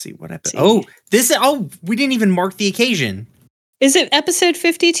see what episode. Oh, we didn't even mark the occasion. Is it episode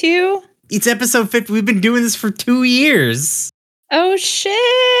 52? It's episode 50. We've been doing this for 2 years. Oh,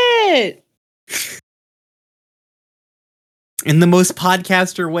 shit. In the most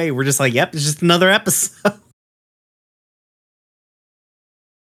podcaster way, we're just like, yep, it's just another episode.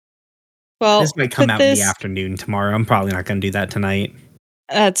 Well, this might come out in the afternoon tomorrow. I'm probably not going to do that tonight.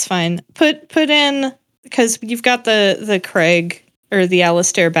 That's fine. Put in, because you've got the Craig or the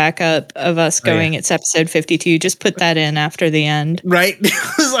Alistair backup of us going, it's episode 52. Just put that in after the end. Right?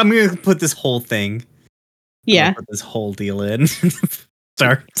 I'm going to put this whole thing. Yeah. Put this whole deal in.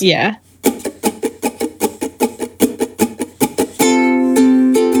 Start. Yeah.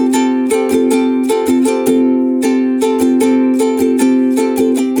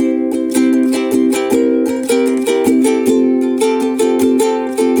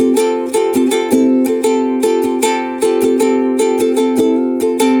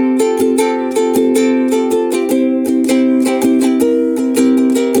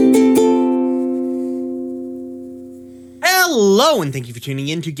 Hello, and thank you for tuning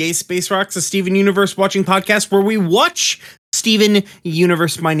in to Gay Space Rocks, a Steven Universe watching podcast where we watch Steven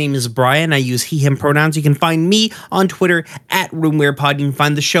Universe. My name is Brian. I use he, him pronouns. You can find me on Twitter at RoomWeirPod. You can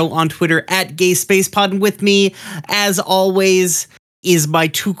find the show on Twitter at Gay Space Pod. And with me, as always, is my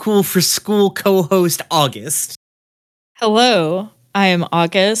Too Cool for School co-host, August. Hello, I am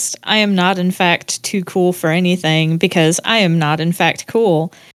August. I am not, in fact, too cool for anything because I am not, in fact,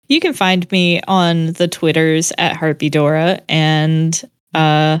 cool. You can find me on the Twitters at Harpydora, and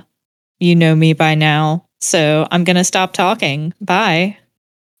you know me by now, so I'm going to stop talking. Bye.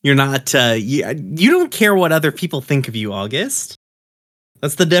 You're not, you don't care what other people think of you, August.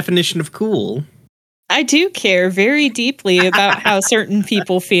 That's the definition of cool. I do care very deeply about how certain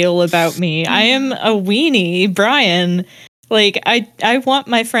people feel about me. I am a weenie, Brian. Like, I want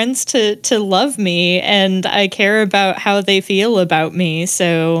my friends to love me, and I care about how they feel about me.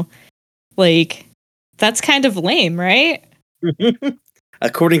 So, like, that's kind of lame, right?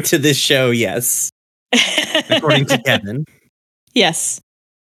 According to this show, yes. According to Kevin. Yes.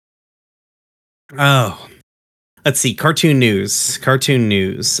 Oh. Let's see. Cartoon news.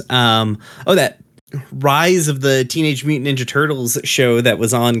 That Rise of the Teenage Mutant Ninja Turtles show that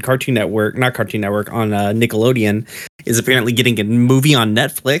was on on Nickelodeon is apparently getting a movie on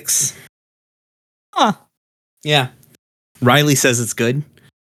Netflix. Huh. Yeah. Riley says it's good.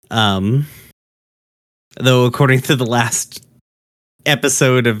 Though according to the last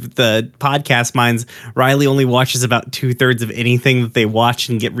episode of the Podcast Minds, Riley only watches about 2/3 of anything that they watch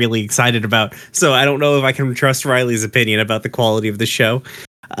and get really excited about. So I don't know if I can trust Riley's opinion about the quality of the show.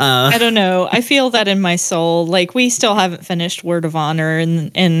 I don't know. I feel that in my soul. Like, we still haven't finished Word of Honor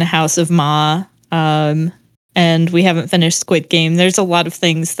in House of Ma, and we haven't finished Squid Game. There's a lot of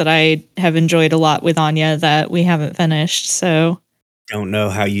things that I have enjoyed a lot with Anya that we haven't finished. So don't know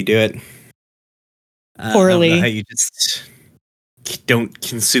how you do it. Poorly. I don't know how you just don't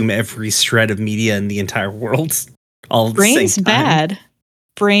consume every shred of media in the entire world all at the same time.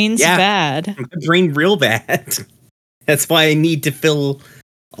 Brain's bad. Brain real bad. That's why I need to fill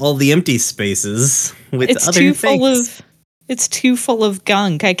all the empty spaces with other things. It's too full of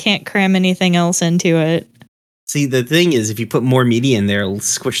gunk. I can't cram anything else into it. See, the thing is, if you put more media in there, it'll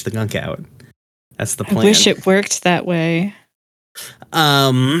squish the gunk out. That's the plan. I wish it worked that way.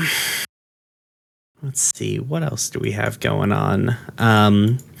 Let's see. What else do we have going on?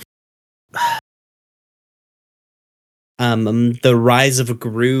 The Rise of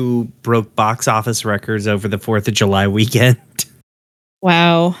Gru broke box office records over the 4th of July weekend.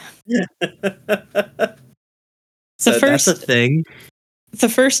 Wow. That's a thing. The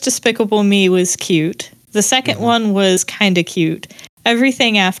first Despicable Me was cute. The second one was kind of cute.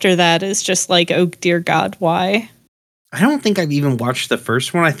 Everything after that is just like, oh dear God, why? I don't think I've even watched the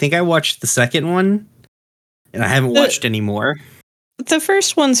first one. I think I watched the second one, and I haven't watched any more. The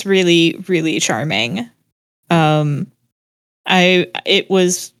first one's really, really charming. It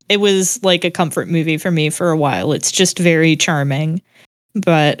was like a comfort movie for me for a while. It's just very charming.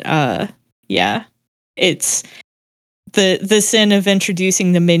 But yeah, it's the sin of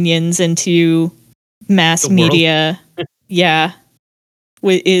introducing the minions into mass media. Yeah,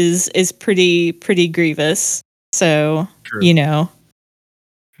 is pretty grievous. So True. You know,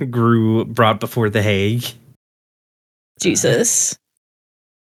 Gru brought before the Hague. Jesus.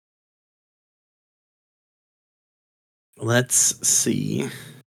 Let's see.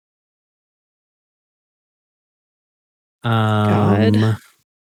 God.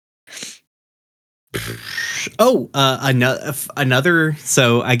 Another.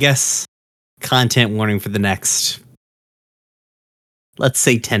 So I guess content warning for the next let's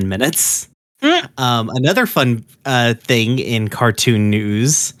say 10 minutes. Mm. Another fun thing in cartoon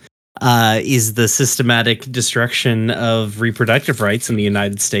news is the systematic destruction of reproductive rights in the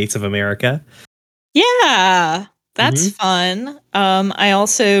United States of America. Yeah, that's Mhm. fun. I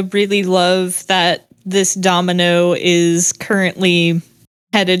also really love that this domino is currently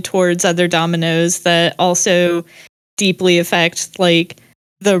headed towards other dominoes that also deeply affect like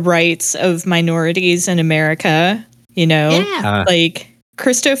the rights of minorities in America. You know, Yeah, like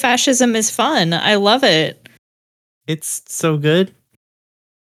Christofascism is fun. I love it. it's so good.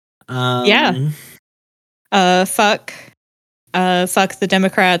 Yeah. Um, Fuck. Fuck the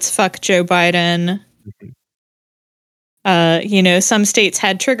Democrats. Fuck Joe Biden. Some states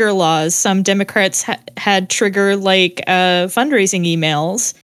had trigger laws. Some Democrats had trigger like fundraising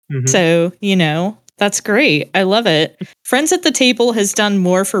emails. mhm. So, that's great. I love it. Friends at the Table has done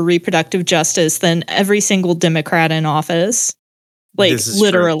more for reproductive justice than every single Democrat in office. Like, This is true.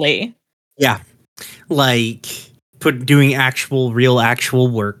 literally. Yeah, like doing actual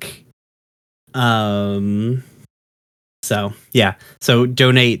work. So yeah, so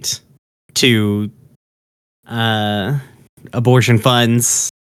donate to abortion funds.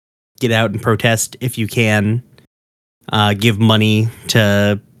 Get out and protest if you can. Give money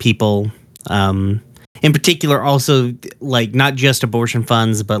to people. In particular, also like not just abortion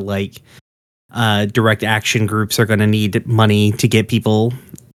funds, but like direct action groups are going to need money to get people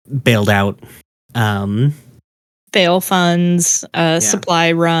bailed out. Bail funds,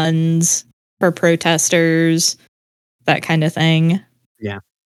 supply runs for protesters, that kind of thing. Yeah.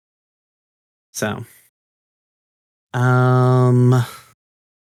 So,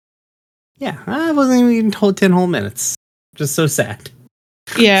 yeah, I wasn't even told 10 whole minutes. Just so sad.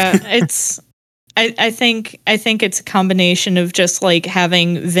 Yeah, I think it's a combination of just like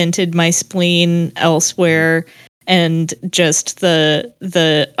having vented my spleen elsewhere and just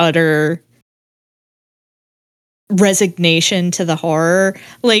the utter resignation to the horror.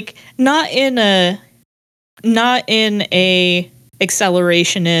 Like not in a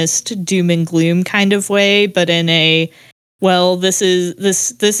accelerationist doom and gloom kind of way, but in a well, this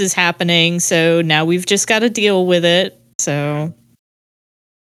is happening, so now we've just got to deal with it. So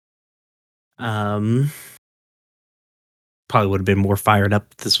Probably would have been more fired up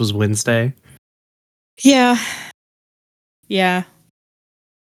if this was Wednesday. yeah.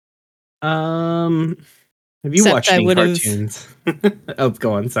 Have you Except watched I any would've- cartoons? Oh,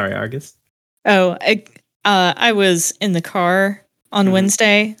 go on. Sorry, Argus. Oh, I was in the car on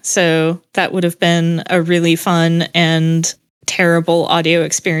Wednesday, so that would have been a really fun and terrible audio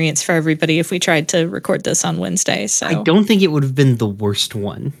experience for everybody if we tried to record this on Wednesday. So I don't think it would have been the worst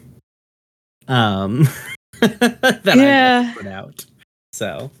one. That Yeah. I put out.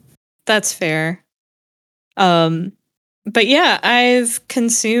 So that's fair. But yeah, I've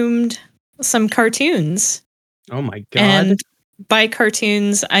consumed some cartoons. oh my god. And by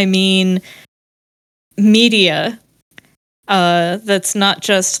cartoons, I mean media. That's not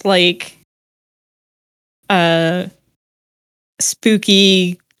just like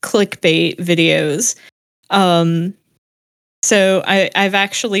spooky clickbait videos. So I've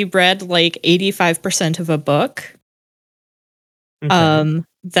actually read like 85% of a book. Okay.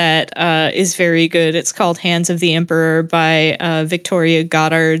 That is very good. It's called Hands of the Emperor by Victoria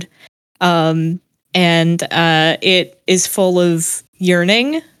Goddard. And it is full of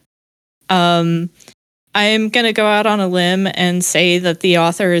yearning. I'm going to go out on a limb and say that the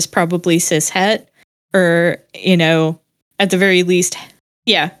author is probably cishet, or, at the very least,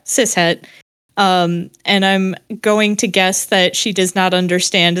 yeah, cishet. And I'm going to guess that she does not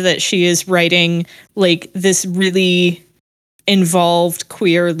understand that she is writing like this really involved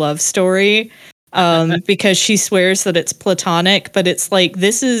queer love story, because she swears that it's platonic, but it's like,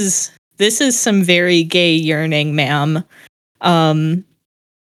 this is some very gay yearning, ma'am.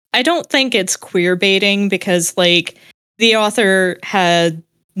 I don't think it's queer baiting because like the author had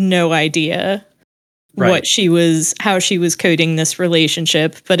no idea how she was coding this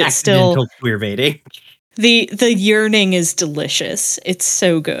relationship, but it's Accidental still queer baiting. the yearning is delicious. It's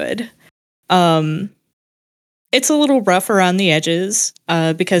so good. It's a little rough around the edges,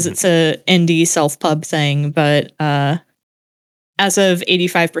 because it's a indie self-pub thing, but as of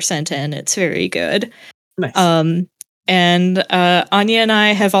 85% in, it's very good. Nice. And Anya and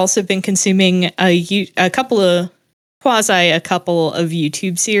I have also been consuming a couple of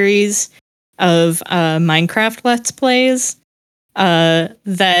YouTube series of Minecraft Let's Plays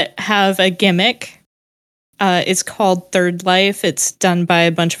that have a gimmick. It's called Third Life. It's done by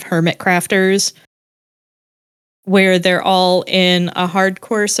a bunch of hermit crafters, where they're all in a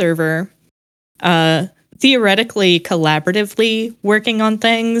hardcore server theoretically collaboratively working on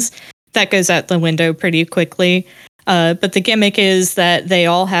things, that goes out the window pretty quickly. But the gimmick is that they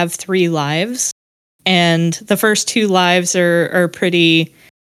all have 3 lives, and the first 2 lives are pretty,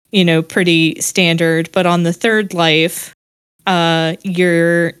 pretty standard. But on the 3rd life,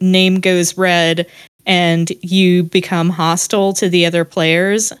 your name goes red and you become hostile to the other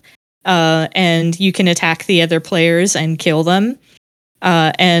players, and you can attack the other players and kill them.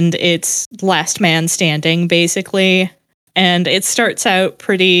 And it's last man standing, basically. And it starts out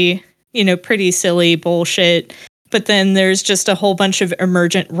pretty silly bullshit. But then there's just a whole bunch of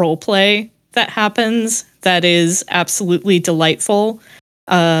emergent roleplay that happens that is absolutely delightful.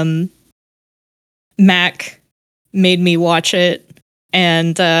 Mac made me watch it,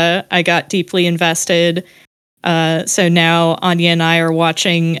 and I got deeply invested. So now Anya and I are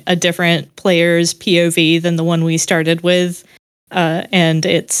watching a different player's POV than the one we started with, and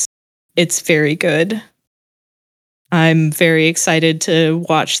it's very good. I'm very excited to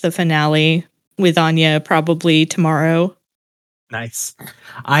watch the finale with Anya probably tomorrow. Nice.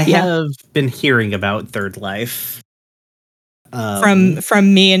 I have been hearing about Third Life.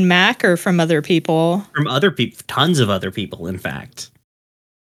 From me and Mac, or from other people? From other people, tons of other people, in fact.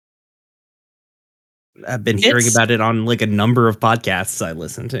 I've been hearing about it on like a number of podcasts I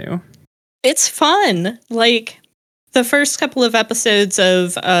listen to. It's fun. Like the first couple of episodes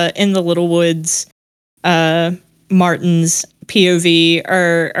of In the Little Woods, Martin's POV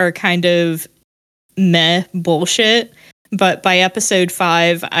are kind of meh bullshit. But by episode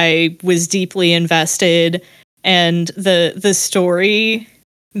 5, I was deeply invested, and the story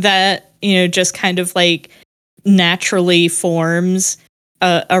that, just kind of like naturally forms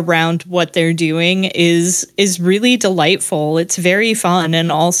around what they're doing is really delightful. It's very fun,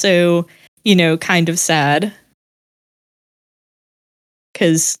 and also, kind of sad.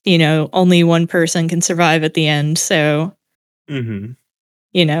 Because, only one person can survive at the end, so,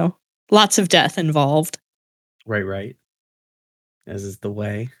 lots of death involved. Right. As is the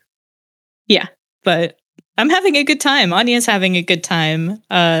way. Yeah, but I'm having a good time. Anya's having a good time.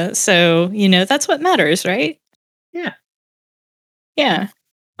 So, that's what matters, right? Yeah. Yeah.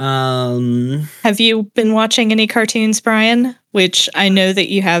 Have you been watching any cartoons, Brian? Which I know that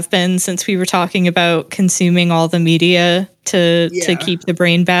you have been, since we were talking about consuming all the media to keep the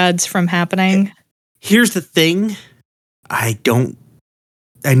brain bads from happening. Here's the thing. I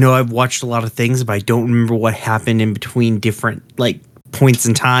know I've watched a lot of things, but I don't remember what happened in between different like points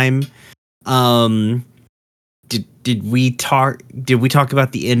in time. Did we talk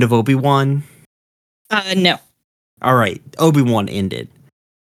about the end of Obi-Wan? No. All right. Obi-Wan ended.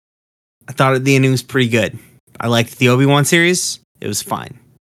 I thought the ending was pretty good. I liked the Obi-Wan series. It was fine.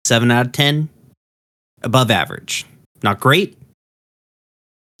 7 out of 10. Above average. Not great.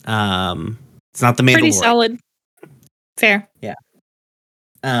 It's not the Mandalorian. Pretty solid. Fair. Yeah.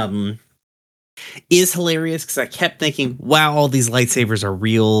 Is hilarious because I kept thinking, wow, all these lightsabers are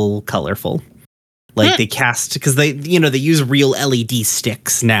real colorful. Like they cast, because they use real LED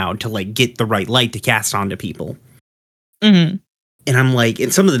sticks now to like get the right light to cast onto people. Mm-hmm. And I'm like,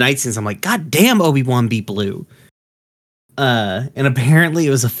 in some of the night scenes, I'm like, God damn, Obi-Wan be blue. And apparently it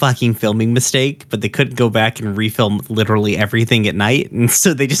was a fucking filming mistake, but they couldn't go back and refilm literally everything at night, and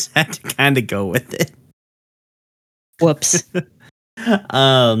so they just had to kind of go with it. Whoops.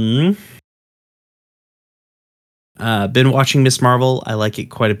 Been watching Miss Marvel. I like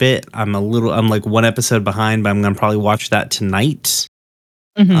it quite a bit. I'm like 1 episode behind, but I'm gonna probably watch that tonight.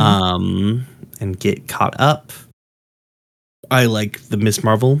 And get caught up. I like the Miss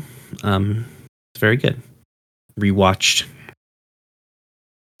Marvel. It's very good. Rewatched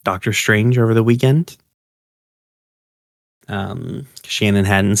Doctor Strange over the weekend. Shannon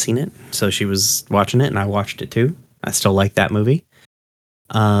hadn't seen it, so she was watching it, and I watched it too. I still like that movie.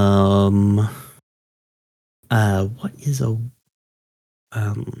 What is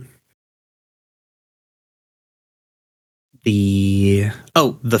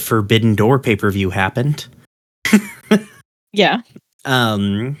the Forbidden Door pay-per-view happened. Yeah.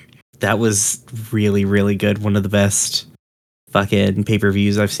 That was really, really good. One of the best fucking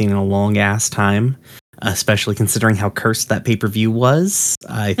pay-per-views I've seen in a long ass time, especially considering how cursed that pay-per-view was.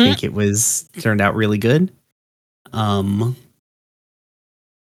 I think it turned out really good. Oh,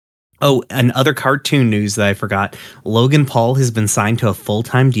 and other cartoon news that I forgot. Logan Paul has been signed to a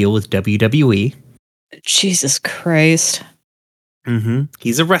full-time deal with WWE. Jesus Christ.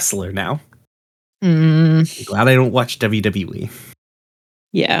 He's a wrestler now. I'm glad I don't watch WWE.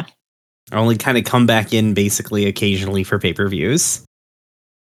 Yeah. I only kind of come back in basically occasionally for pay-per-views.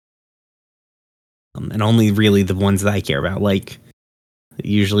 And only really the ones that I care about. Like,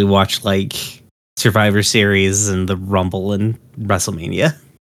 usually watch like Survivor Series and the Rumble and WrestleMania.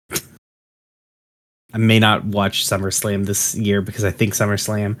 I may not watch SummerSlam this year because I think when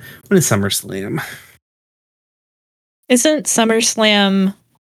is SummerSlam? Isn't SummerSlam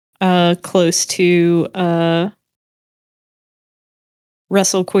close to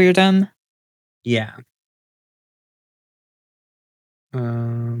Wrestle Queerdom? Yeah.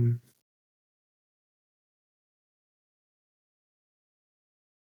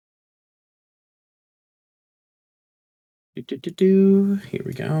 Here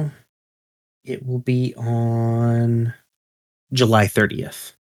we go. It will be on July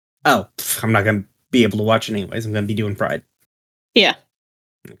 30th. Oh, I'm not going to be able to watch it anyways. I'm going to be doing Pride. Yeah.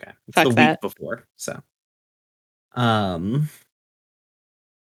 Okay. It's Fuck the that. week before, so. But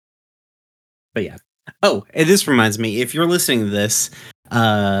yeah. Oh, and this reminds me, if you're listening to this,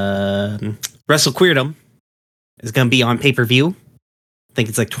 Wrestle Queerdom is going to be on pay-per-view. I think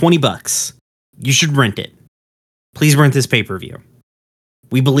it's like $20. You should rent it. Please rent this pay-per-view.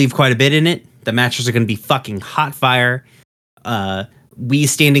 We believe quite a bit in it. The matches are going to be fucking hot fire. We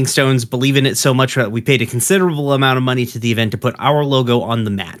Standing Stones believe in it so much that we paid a considerable amount of money to the event to put our logo on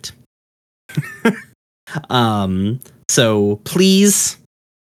the mat. So please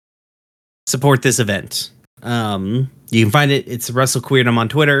support this event. You can find it. It's Wrestle Queerdom on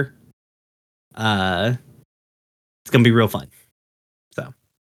Twitter. It's gonna be real fun. So,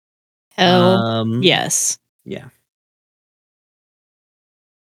 Hell yes. Yeah.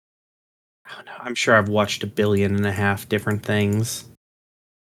 I don't know. I'm sure I've watched 1.5 billion different things.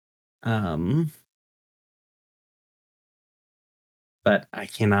 But I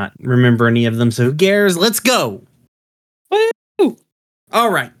cannot remember any of them. So who cares? Let's go. Woo! All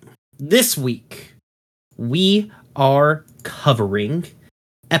right. This week we are covering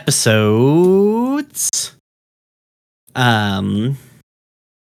episodes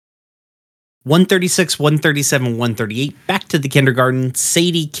 136, 137, 138, Back to the Kindergarten,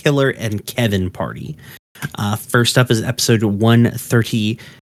 Sadie, Killer, and Kevin Party. First up is episode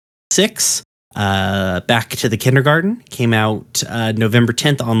 136, Back to the Kindergarten. Came out November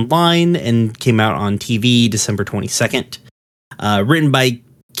 10th online and came out on TV December 22nd. Written by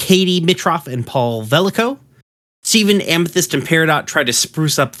Katie Mitroff and Paul Velico. Steven, Amethyst, and Peridot try to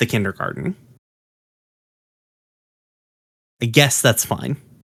spruce up the kindergarten. I guess that's fine.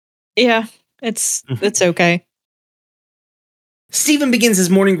 Yeah, it's okay. Steven begins his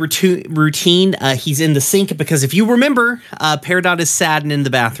morning routine. He's in the sink because if you remember, Peridot is sad and in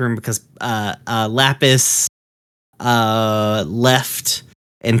the bathroom because Lapis left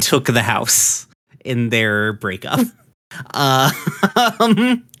and took the house in their breakup.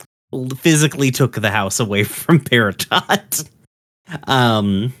 Physically took the house away from Peridot.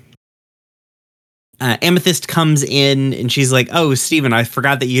 Amethyst comes in and she's like, "Oh, Steven, I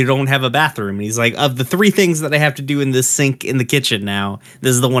forgot that you don't have a bathroom." And he's like, "Of the 3 things that I have to do in this sink in the kitchen now,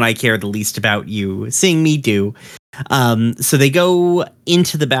 this is the one I care the least about you seeing me do." So they go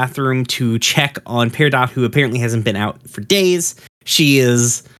into the bathroom to check on Peridot, who apparently hasn't been out for days. She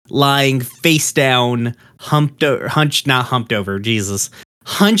is lying face down, hunched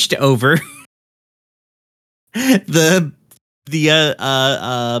over.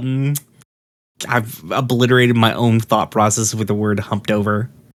 I've obliterated my own thought process with the word humped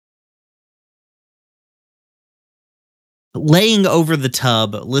over. Laying over the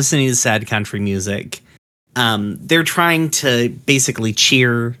tub, listening to sad country music. They're trying to basically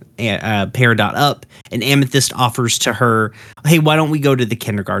cheer Peridot up, and Amethyst offers to her, "Hey, why don't we go to the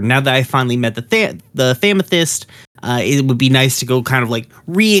kindergarten? Now that I finally met the Famethyst, it would be nice to go kind of like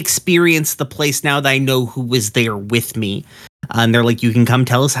re-experience the place now that I know who was there with me." And they're like, "You can come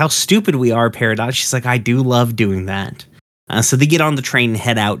tell us how stupid we are, Peridot." She's like, "I do love doing that." So they get on the train and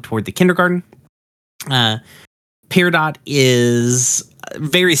head out toward the kindergarten. Peridot is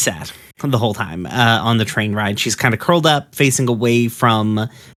very sad the whole time on the train ride. She's kind of curled up, facing away from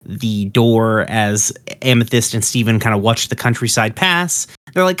the door as Amethyst and Steven kind of watch the countryside pass.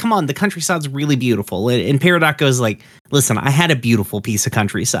 They're like, "Come on, the countryside's really beautiful." And Peridot goes like, "Listen, I had a beautiful piece of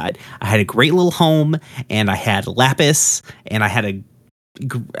countryside. I had a great little home, and I had Lapis, and I had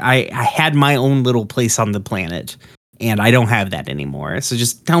my own little place on the planet, and I don't have that anymore. So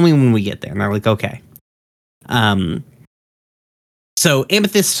just tell me when we get there." And they're like, "Okay." So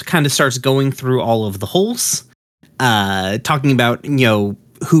Amethyst kind of starts going through all of the holes, talking about,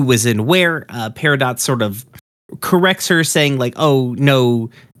 who was in where. Peridot sort of corrects her, saying like, "Oh, no,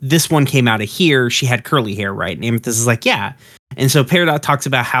 this one came out of here. She had curly hair, right?" And Amethyst is like, "Yeah." And so Peridot talks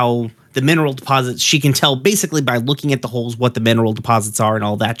about how the mineral deposits, she can tell basically by looking at the holes what the mineral deposits are and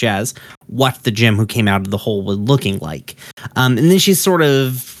all that jazz, what the gem who came out of the hole was looking like. And then she's sort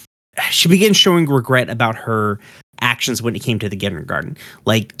of she begins showing regret about her actions when it came to the kindergarten.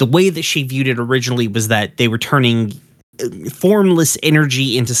 Like, the way that she viewed it originally was that they were turning formless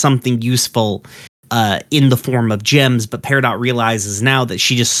energy into something useful in the form of gems, but Peridot realizes now that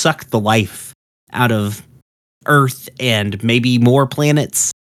she just sucked the life out of Earth and maybe more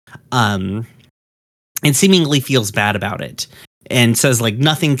planets, and seemingly feels bad about it. And says, like,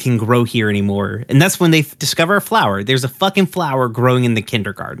 nothing can grow here anymore. And that's when they discover a flower. There's a fucking flower growing in the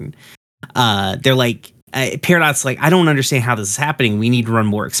kindergarten. They're like, Peridot's like, I don't understand how this is happening. We need to run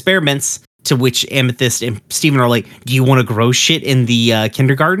more experiments. To which Amethyst and Steven are like, do you want to grow shit in the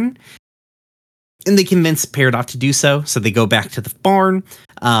kindergarten? And they convince Peridot to do so. So they go back to the barn,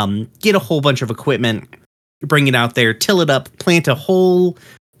 get a whole bunch of equipment, bring it out there, till it up, plant a whole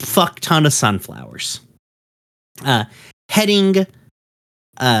fuck ton of sunflowers. They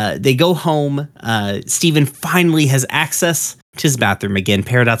go home. Steven finally has access to his bathroom again.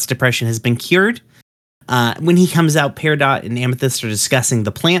 Peridot's depression has been cured. When he comes out, Peridot and Amethyst are discussing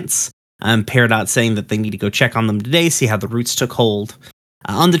the plants. Peridot saying that they need to go check on them today, see how the roots took hold.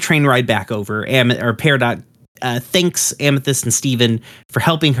 On the train ride back over, Peridot thanks Amethyst and Steven for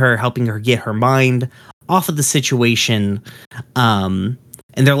helping her get her mind off of the situation. And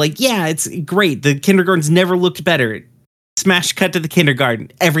they're like, yeah, it's great. The kindergarten's never looked better. Smash cut to the kindergarten.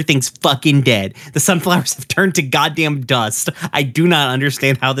 Everything's fucking dead. The sunflowers have turned to goddamn dust. I do not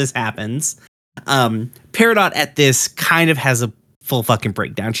understand how this happens. Peridot at this kind of has a full fucking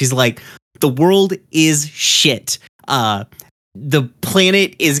breakdown. She's like, the world is shit. The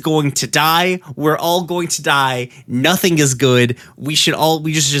planet is going to die. We're all going to die. Nothing is good. We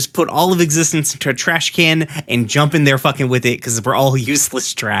just put all of existence into a trash can and jump in there fucking with it because we're all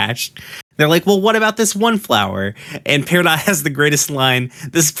useless trash. They're like, well, what about this one flower? And Peridot has the greatest line.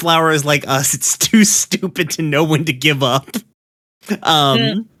 This flower is like us. It's too stupid to know when to give up.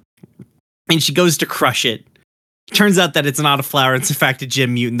 And she goes to crush it. Turns out that it's not a flower. It's in fact a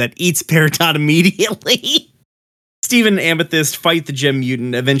gem mutant that eats Peridot immediately. Steven and Amethyst fight the gem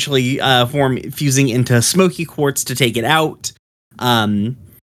mutant, eventually fusing into smoky quartz to take it out.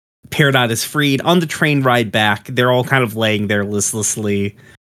 Peridot is freed. On the train ride back, they're all kind of laying there listlessly.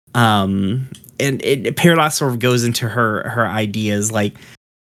 And Peridot sort of goes into her ideas, like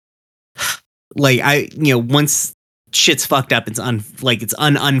once shit's fucked up, it's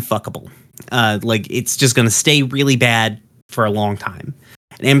unfuckable. Like, it's just gonna stay really bad for a long time.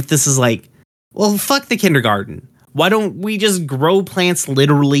 And Amethyst is like, well, fuck the kindergarten. Why don't we just grow plants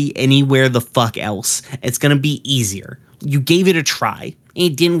literally anywhere the fuck else? It's gonna be easier. You gave it a try.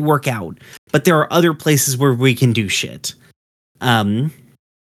 It didn't work out. But there are other places where we can do shit.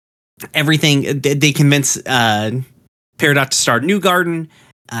 Everything, they convince Peridot to start New Garden.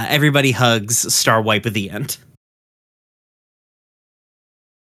 Everybody hugs. Star wipe at the end.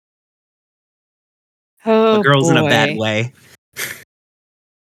 Oh, the girl's boy. in a bad way.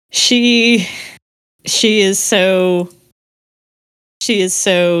 She is so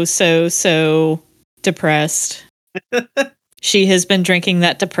depressed. She has been drinking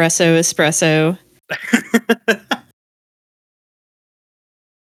that depresso espresso.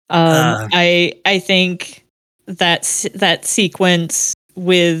 I think that sequence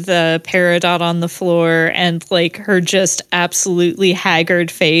with Peridot on the floor and like her just absolutely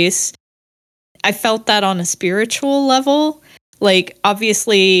haggard face, I felt that on a spiritual level. Like,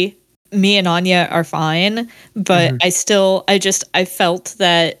 obviously me and Anya are fine, but I felt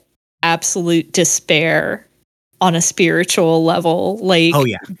that absolute despair on a spiritual level. Like, oh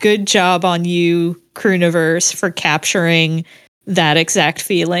yeah, good job on you, Crooniverse, for capturing that exact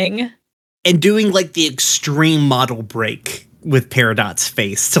feeling. And doing like the extreme model break with Peridot's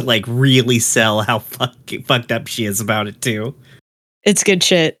face to like really sell how fucked up she is about it too. It's good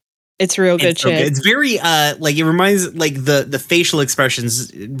shit. It's real good shit. It's very like, it reminds, like, the facial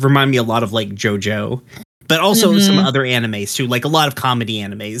expressions remind me a lot of like JoJo, but also some other animes too. Like, a lot of comedy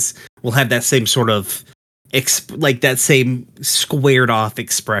animes will have that same sort of like that same squared off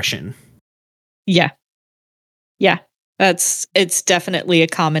expression. Yeah. It's definitely a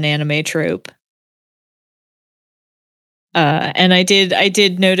common anime trope. And I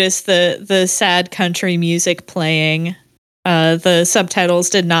did notice the sad country music playing. The subtitles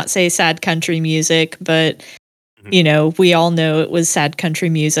did not say sad country music, but you know, we all know it was sad country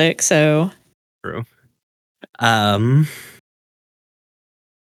music, so true.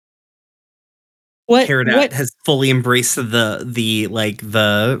 Peridot has fully embraced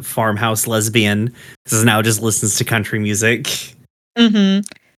the farmhouse lesbian. This is now just listens to country music.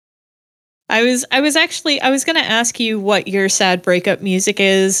 I was going to ask you what your sad breakup music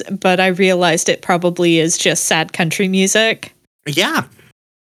is, but I realized it probably is just sad country music. Yeah.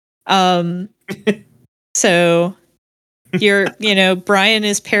 Um, so Brian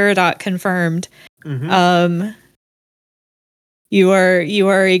is Peridot confirmed. Mhm. You are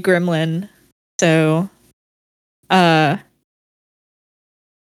a gremlin. So, I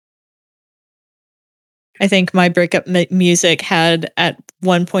think my breakup music had at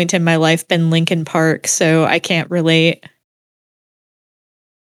one point in my life been Linkin Park, so I can't relate.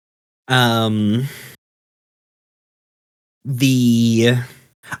 I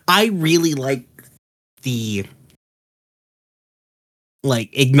really like the like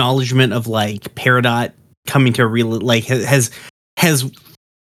acknowledgement of like Peridot coming to real like has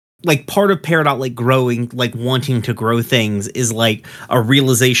like part of Peridot like growing, like wanting to grow things is like a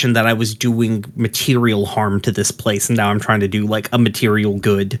realization that I was doing material harm to this place and now I'm trying to do like a material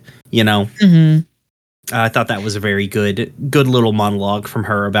good, you know. Mm-hmm. I thought that was a very good little monologue from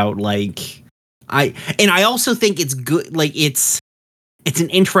her about like I also think it's good, like it's an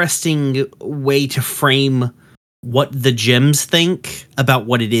interesting way to frame what the gems think about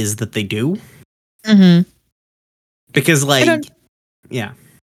what it is that they do. Mm-hmm. Because like yeah.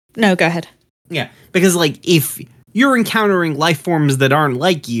 No, go ahead. Yeah, because like if you're encountering life forms that aren't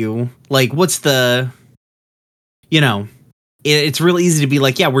like you, like what's the, you know, it's really easy to be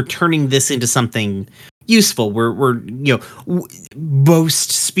like, yeah, we're turning this into something useful. We're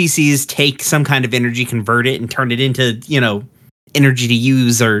most species take some kind of energy, convert it, and turn it into energy to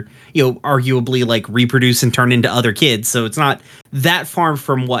use, or arguably like reproduce and turn into other kids. So it's not that far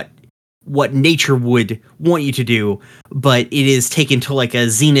from what nature would want you to do, but it is taken to like a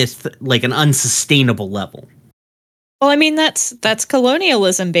zenith, like an unsustainable level. Well, I mean that's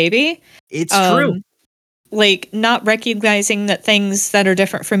colonialism, baby. It's true. Like not recognizing that things that are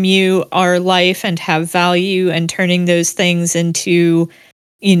different from you are life and have value, and turning those things into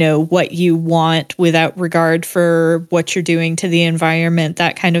what you want without regard for what you're doing to the environment,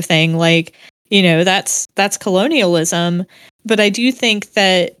 that kind of thing. Like, that's colonialism. But I do think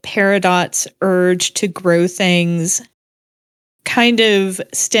that Peridot's urge to grow things kind of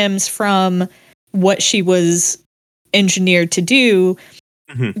stems from what she was engineered to do,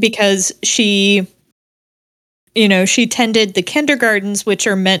 because she tended the kindergartens, which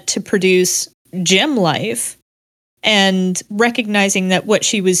are meant to produce gem life. And recognizing that what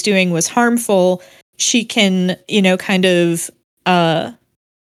she was doing was harmful, she can, kind of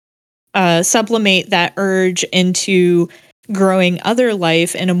sublimate that urge into growing other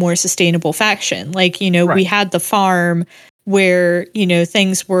life in a more sustainable fashion. Like, Right. We had the farm where,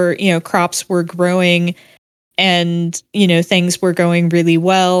 things were, crops were growing and, things were going really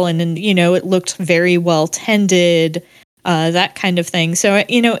well. And then, it looked very well tended. That kind of thing. So,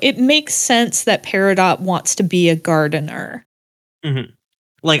 it makes sense that Peridot wants to be a gardener. Mm-hmm.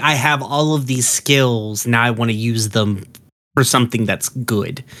 Like, I have all of these skills, now I want to use them for something that's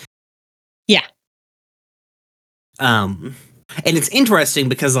good. Yeah. And it's interesting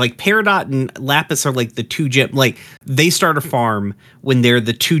because like Peridot and Lapis are like the two gem, like they start a farm when they're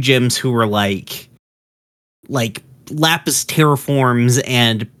the two gems who are like Lapis terraforms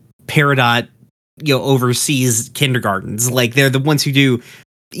and Peridot oversees kindergartens. Like they're the ones who do,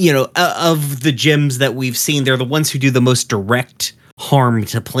 of the gems that we've seen, they're the ones who do the most direct harm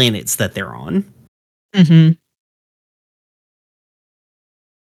to planets that they're on. Mm-hmm.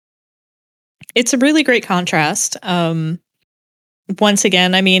 It's a really great contrast. Once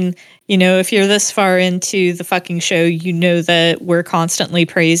again, I mean, if you're this far into the fucking show, you know that we're constantly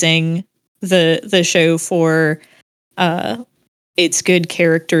praising the show for its good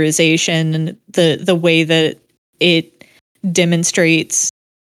characterization and the way that it demonstrates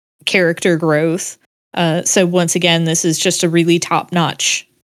character growth. So once again, this is just a really top-notch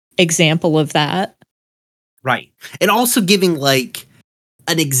example of that. Right. And also giving like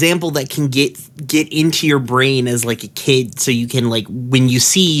an example that can get into your brain as like a kid, so you can like when you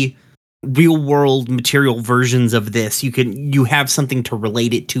see real world material versions of this, you have something to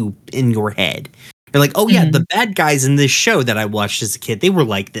relate it to in your head. You're like, oh yeah, the bad guys in this show that I watched as a kid, they were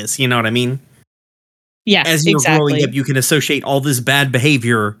like this. You know what I mean? Yeah. As you're growing up, you can associate all this bad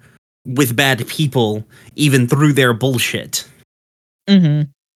behavior with bad people, even through their bullshit. Mm-hmm.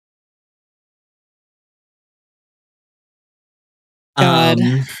 God.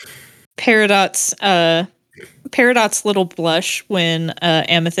 Peridot's little blush when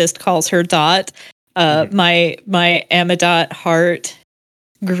Amethyst calls her Dot. My Amidot heart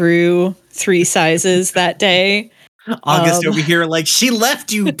grew 3 sizes that day. August over here, like, she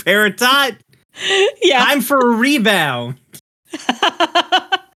left you, Peridot. Yeah. Time for a rebound.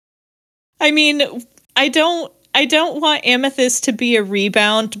 I mean, I don't I don't want Amethyst to be a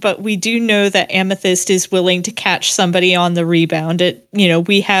rebound, but we do know that Amethyst is willing to catch somebody on the rebound.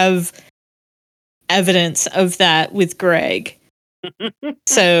 We have evidence of that with Greg.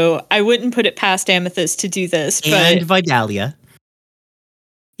 So I wouldn't put it past Amethyst to do this. And Vidalia.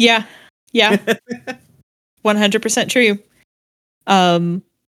 Yeah. 100% true.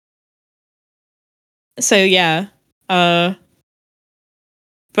 So yeah.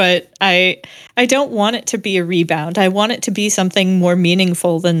 But I don't want it to be a rebound. I want it to be something more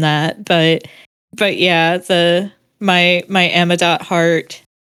meaningful than that. But yeah, my Amadot heart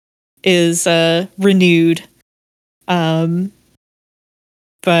is renewed.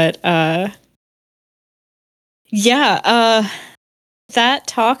 That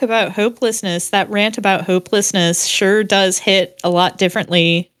talk about hopelessness, that rant about hopelessness sure does hit a lot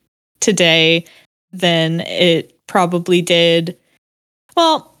differently today than it probably did.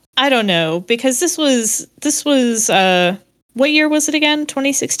 Well, I don't know, because this was what year was it again?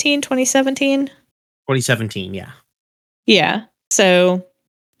 2016, 2017? 2017, yeah. Yeah. So,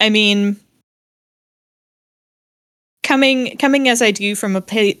 I mean, coming as I do from a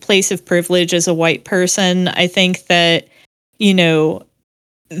place of privilege as a white person, I think that, the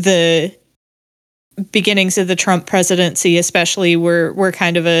beginnings of the Trump presidency especially were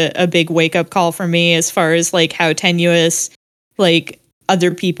kind of a big wake-up call for me as far as like how tenuous like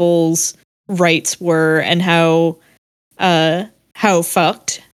other people's rights were and how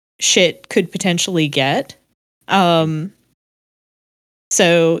fucked shit could potentially get.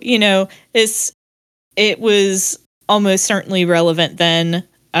 So, it was almost certainly relevant then.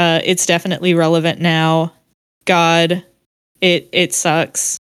 It's definitely relevant now. God, it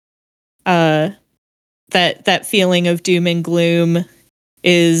sucks. That feeling of doom and gloom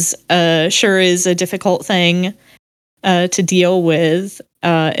is sure is a difficult thing to deal with,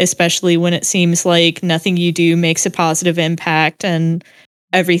 especially when it seems like nothing you do makes a positive impact and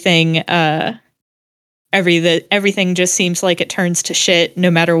everything everything just seems like it turns to shit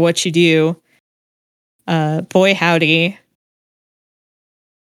no matter what you do. Boy howdy.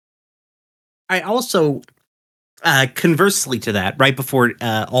 I also, conversely to that, right before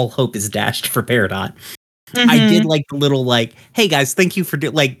all hope is dashed for Peridot, I did like the little like, hey guys, thank you for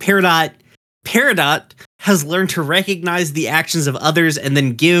Peridot has learned to recognize the actions of others and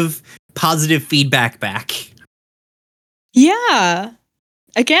then give positive feedback back. Yeah.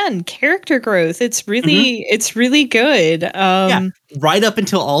 Again, character growth. It's really good. Yeah, right up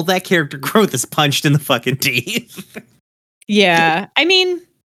until all that character growth is punched in the fucking teeth. Yeah. I mean,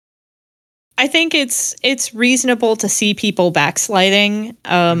 I think it's reasonable to see people backsliding.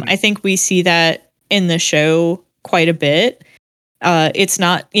 I think we see that in the show quite a bit. It's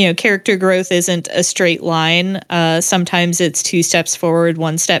not, character growth isn't a straight line. Sometimes it's 2 steps forward,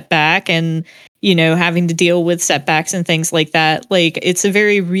 1 step back, and, having to deal with setbacks and things like that. Like, it's a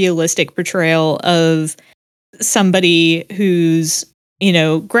very realistic portrayal of somebody who's,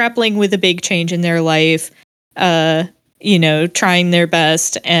 grappling with a big change in their life, trying their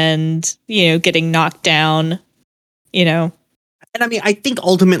best and, getting knocked down, And I mean, I think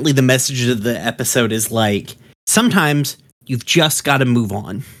ultimately the message of the episode is like, sometimes you've just got to move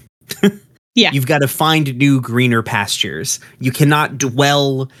on. Yeah. You've got to find new greener pastures. You cannot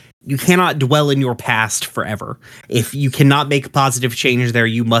dwell in your past forever. If you cannot make positive change there,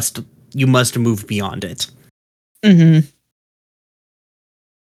 you must move beyond it. Mm-hmm.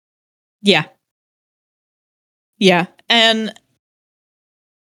 Yeah. Yeah. And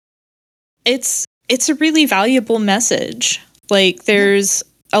it's a really valuable message. Like, there's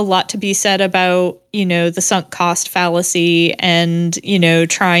a lot to be said about, the sunk cost fallacy and,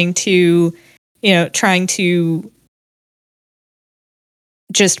 trying to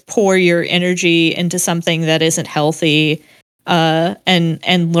just pour your energy into something that isn't healthy,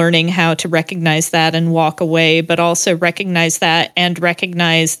 and learning how to recognize that and walk away, but also recognize that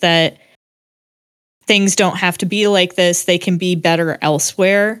things don't have to be like this. They can be better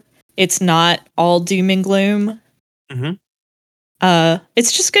elsewhere. It's not all doom and gloom. Mm-hmm.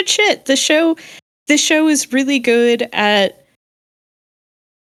 It's just good shit. This show is really good at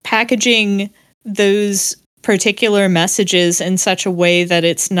packaging those particular messages in such a way that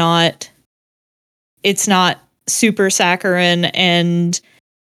it's not super saccharine and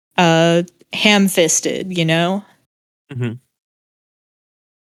ham-fisted, Mm-hmm.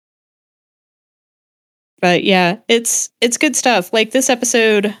 But yeah, it's good stuff. Like, this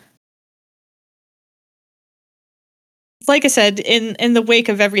episode, like I said, in the wake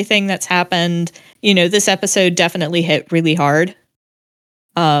of everything that's happened, this episode definitely hit really hard.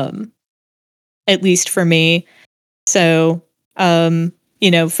 At least for me. So,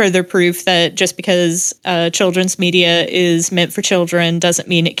 further proof that just because children's media is meant for children doesn't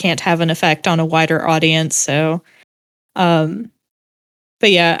mean it can't have an effect on a wider audience. So, but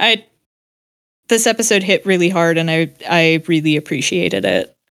yeah, this episode hit really hard, and I really appreciated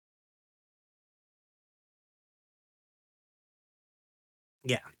it.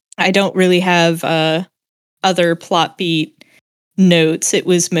 Yeah, I don't really have other plot beat notes. It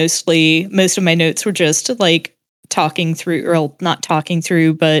was most of my notes were just like talking through, or not talking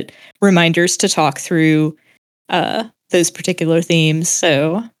through, but reminders to talk through those particular themes.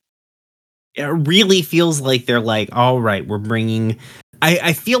 So it really feels like they're like, all right, we're bringing.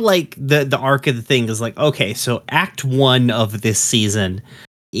 I feel like the arc of the thing is like, okay, so Act 1 of this season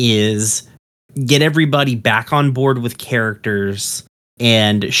is get everybody back on board with characters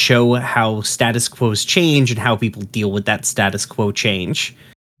and show how status quos change and how people deal with that status quo change,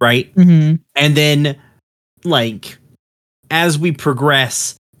 right? mm-hmm. And then, like, as we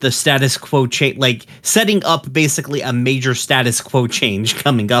progress, the status quo change, like, setting up basically a major status quo change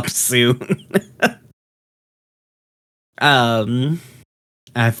coming up soon.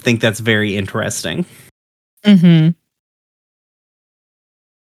 I think that's very interesting. Mm-hmm.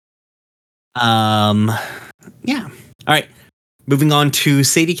 Yeah. All right. Moving on to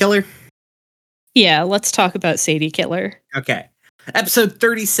Sadie Killer. Yeah, let's talk about Sadie Killer. Okay. Episode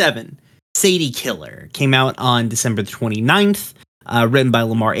 37, Sadie Killer, came out on December the 29th. Written by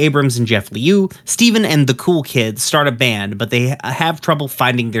Lamar Abrams and Jeff Liu. Steven and the Cool Kids start a band, but they have trouble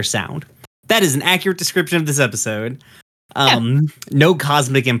finding their sound. That is an accurate description of this episode. No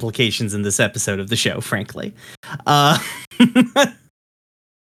cosmic implications in this episode of the show, frankly. I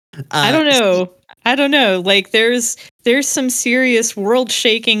don't know. Like there's some serious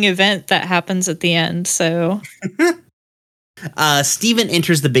world-shaking event that happens at the end, so Steven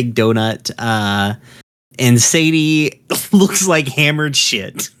enters the big donut, and Sadie looks like hammered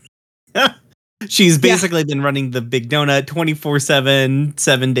shit. She's basically been running the big donut 24/7,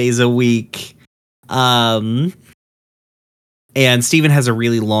 7 days a week. And Steven has a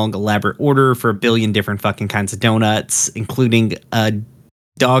really long, elaborate order for 1 billion different fucking kinds of donuts, including a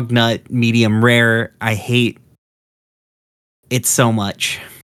dog nut medium rare. I hate it so much.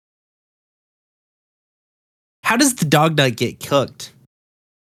 How does the dog nut get cooked?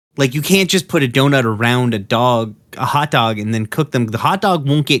 Like, you can't just put a donut around a hot dog, and then cook them. The hot dog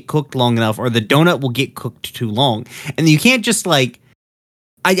won't get cooked long enough, or the donut will get cooked too long. And you can't just, like,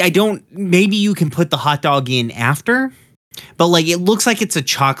 maybe you can put the hot dog in after, but, like, it looks like it's a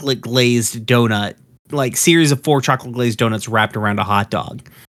chocolate glazed donut, like, series of 4 chocolate glazed donuts wrapped around a hot dog.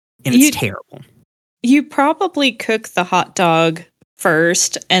 And it's terrible. You probably cook the hot dog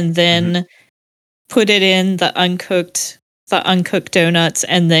first, and then put it in the uncooked donuts,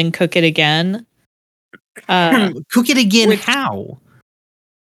 and then cook it again. Cook it again? How?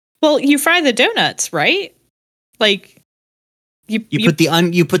 Well, you fry the donuts, right? Like you put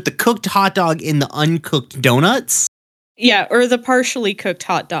the cooked hot dog in the uncooked donuts? Yeah, or the partially cooked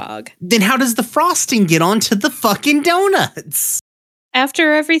hot dog. Then how does the frosting get onto the fucking donuts?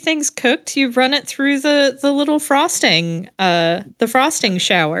 After everything's cooked, you run it through the little frosting, the frosting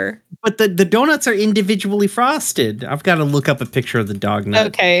shower. But the donuts are individually frosted. I've got to look up a picture of the dog nut.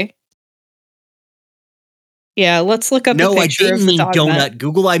 Okay. Yeah, let's look up a picture of the dog nut. No, I didn't mean donut,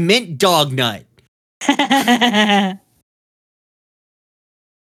 Google. I meant dog nut.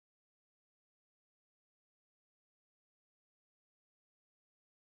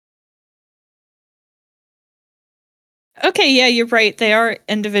 Okay, yeah, you're right. They are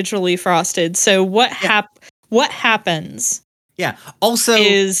individually frosted. So what happens? Yeah. Also,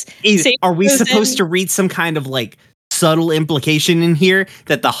 are we supposed to read some kind of like subtle implication in here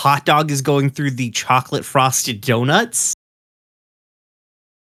that the hot dog is going through the chocolate frosted donuts?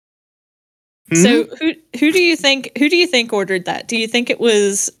 So who do you think ordered that? Do you think it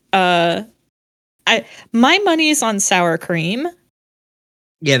was my money is on sour cream?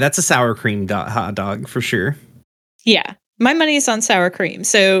 Yeah, that's a sour cream hot dog for sure. Yeah, my money is on sour cream.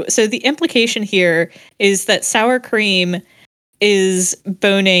 So the implication here is that sour cream is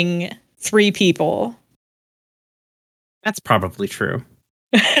boning 3 people. That's probably true.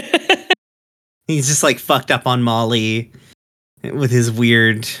 He's just like fucked up on Molly with his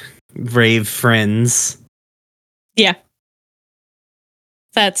weird rave friends. Yeah.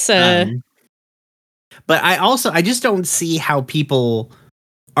 That's but I just don't see how people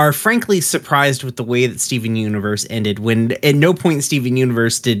are frankly surprised with the way that Steven Universe ended, when at no point in Steven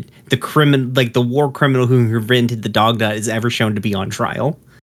Universe did the war criminal who invented the dog nut is ever shown to be on trial.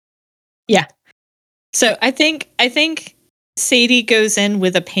 Yeah. So I think Sadie goes in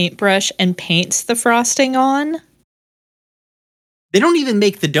with a paintbrush and paints the frosting on. They don't even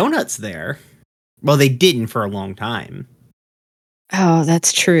make the donuts there. Well, they didn't for a long time. Oh,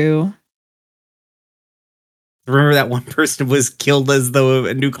 that's true. Remember that one person was killed as though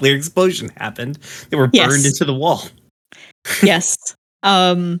a nuclear explosion happened. They were burned into the wall. Yes.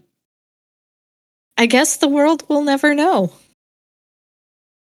 I guess the world will never know.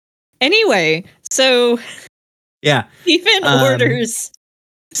 Anyway, so yeah, Stephen orders.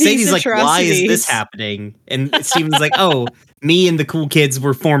 Sadie's like, why is this happening? And Steven's like, oh, me and the cool kids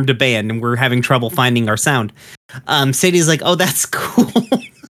were formed a band and we're having trouble finding our sound. Sadie's like, oh, that's cool.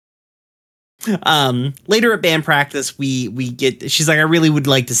 Later at band practice, she's like, I really would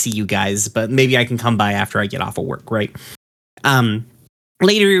like to see you guys, but maybe I can come by after I get off of work, right?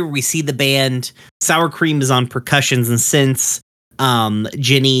 Later we see the band. Sour Cream is on percussions and synths.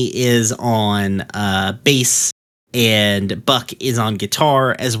 Jenny is on bass, and Buck is on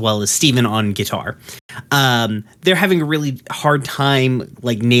guitar, as well as Steven on guitar. They're having a really hard time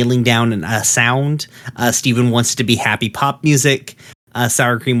like nailing down a sound. Steven wants to be happy pop music.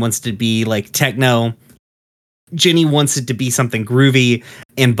 Sour Cream wants to be like techno. Jenny wants it to be something groovy,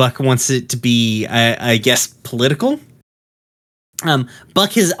 and Buck wants it to be, I guess, political.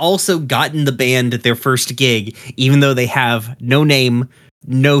 Buck has also gotten the band their first gig, even though they have no name,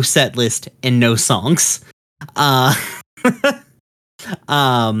 no set list, and no songs. After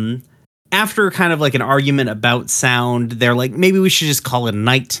kind of like an argument about sound, they're like, maybe we should just call it a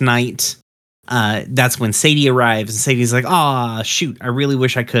night tonight. That's when Sadie arrives, and Sadie's like, "Ah, shoot! I really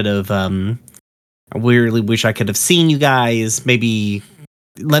wish I could have. I really wish I could have seen you guys. Maybe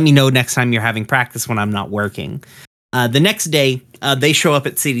let me know next time you're having practice when I'm not working." The next day, they show up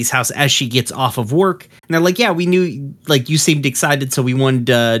at Sadie's house as she gets off of work, and they're like, "Yeah, we knew like you seemed excited, so we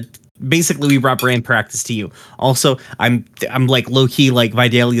wanted. Basically, we brought brand practice to you. Also, I'm like low key like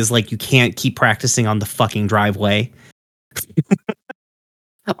Vidalia's like you can't keep practicing on the fucking driveway."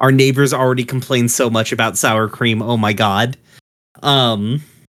 Our neighbors already complained so much about Sour Cream. Oh my god.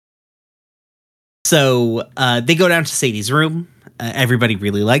 So they go down to Sadie's room. Everybody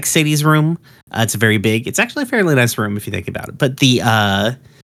really likes Sadie's room. It's very big. It's actually a fairly nice room if you think about it. But the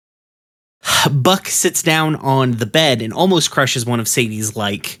Buck sits down on the bed and almost crushes one of Sadie's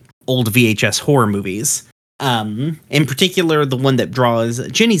like old VHS horror movies. In particular, the one that draws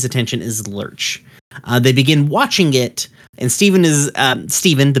Jenny's attention is Lurch. They begin watching it, and Steven,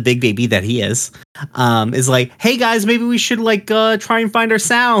 the big baby that he is like, "Hey guys, maybe we should like try and find our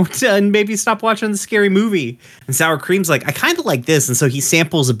sound and maybe stop watching the scary movie." And Sour Cream's like, "I kind of like this," and so he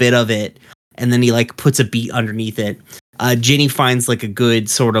samples a bit of it, and then he like puts a beat underneath it. Jenny finds like a good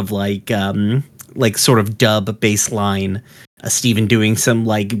sort of sort of dub bass line. Steven doing some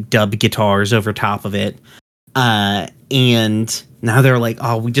like dub guitars over top of it. And now they're like,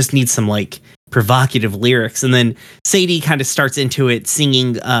 "Oh, we just need some like provocative lyrics." And then Sadie kind of starts into it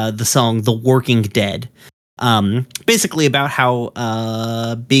singing the song The Working Dead. Basically about how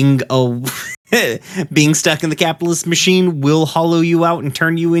being stuck in the capitalist machine will hollow you out and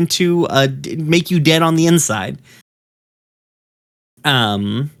turn you into make you dead on the inside.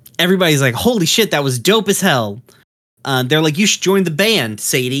 Everybody's like, "Holy shit, that was dope as hell." They're like, "You should join the band,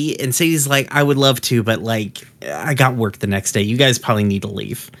 Sadie." And Sadie's like, "I would love to, but like, I got work the next day. You guys probably need to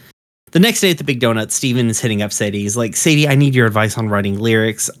leave." The next day at the Big Donut, Steven is hitting up Sadie. He's like, "Sadie, I need your advice on writing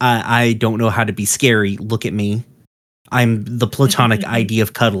lyrics. I don't know how to be scary. Look at me. I'm the platonic idea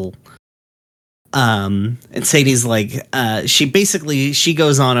of cuddle." And Sadie's like, she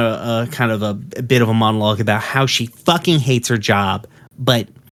goes on a kind of a bit of a monologue about how she fucking hates her job, but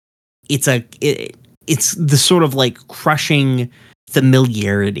it's the sort of like crushing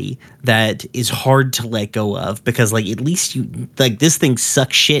familiarity that is hard to let go of, because like at least you like this thing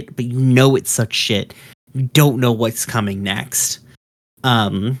sucks shit, but you know it sucks shit. You don't know what's coming next.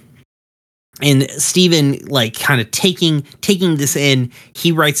 And Steven like kind of taking this in,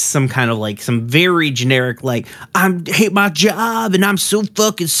 he writes some kind of like some very generic like I hate my job and I'm so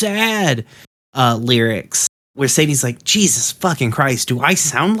fucking sad lyrics, where Sadie's like, "Jesus fucking Christ, do I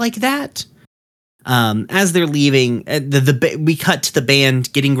sound like that?" As they're leaving, we cut to the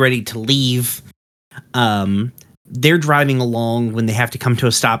band getting ready to leave. They're driving along when they have to come to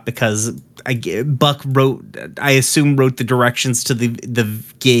a stop because Buck wrote the directions to the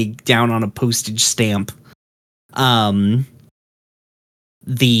gig down on a postage stamp.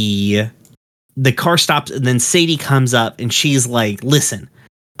 The car stops, and then Sadie comes up and she's like, "Listen,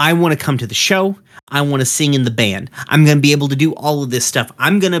 I want to come to the show. I want to sing in the band. I'm going to be able to do all of this stuff.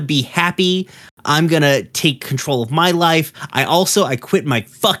 I'm going to be happy. I'm going to take control of my life. I quit my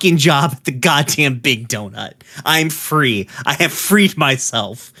fucking job at the goddamn Big Donut. I'm free. I have freed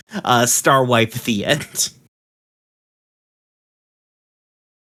myself." Star wipe at the end.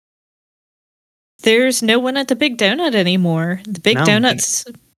 There's no one at the Big Donut anymore. The Big No. Donut's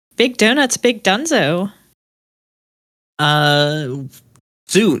Big Dunzo.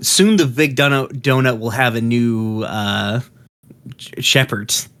 Soon the Big Donut will have a new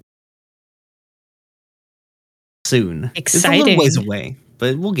shepherd. Soon. It's a Exciting. little ways away,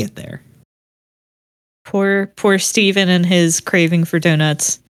 but we'll get there. Poor Steven and his craving for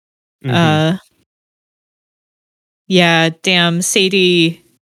donuts. Mhm. Yeah, damn, Sadie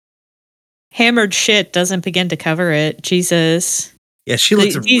hammered shit doesn't begin to cover it. Jesus. Yeah, she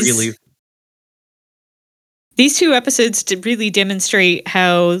looks These- really. These two episodes really demonstrate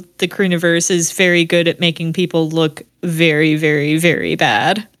how the Crooniverse is very good at making people look very, very, very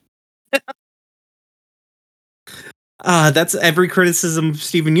bad. That's every criticism of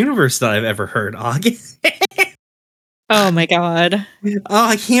Steven Universe that I've ever heard. August. Oh my god. Oh,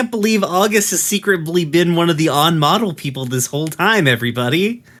 I can't believe August has secretly been one of the on-model people this whole time,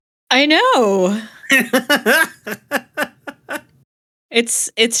 everybody. I know.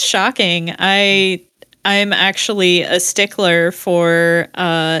 It's shocking. I'm actually a stickler for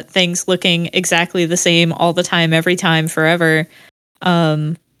things looking exactly the same all the time, every time, forever.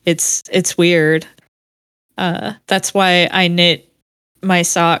 It's weird. That's why I knit my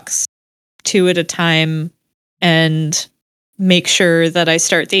socks 2 at a time and make sure that I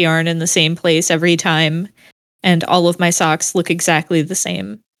start the yarn in the same place every time, and all of my socks look exactly the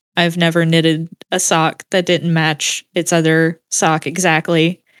same. I've never knitted a sock that didn't match its other sock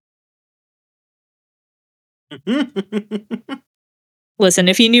exactly. Listen,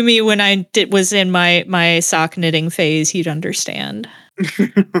 if you knew me when I was in my sock knitting phase, you'd understand.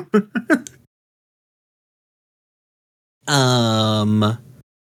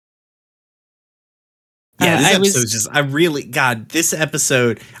 Yeah, this I episode was- just, this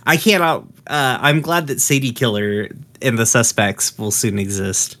episode, I cannot, I'm glad that Sadie Killer and the Suspects will soon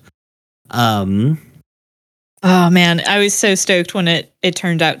exist. Oh man, I was so stoked when it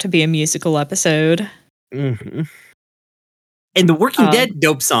turned out to be a musical episode. Mhm. And the Working Dead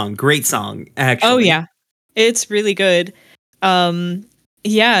dope song, great song, actually. Oh yeah, it's really good.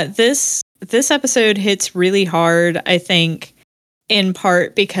 Yeah, this episode hits really hard, I think, in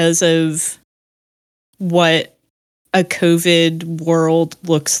part because of what a COVID world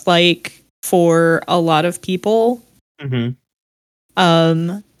looks like for a lot of people. Mhm.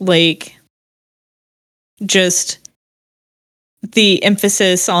 Like just the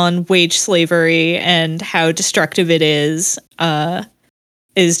emphasis on wage slavery and how destructive it is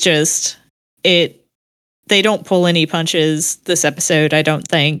just it. They don't pull any punches this episode, I don't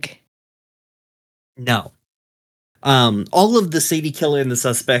think. No. All of the Sadie Killer and the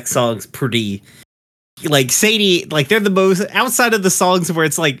Suspect songs pretty, like, Sadie, like, they're the most, outside of the songs where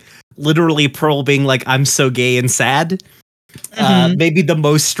it's like literally Pearl being like, I'm so gay and sad, maybe the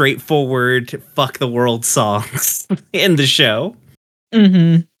most straightforward fuck the world songs in the show.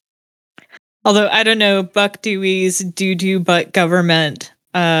 Although I don't know, Buck Dewey's doo-doo butt government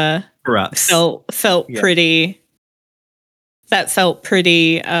Corrupts. felt Yeah. pretty, that felt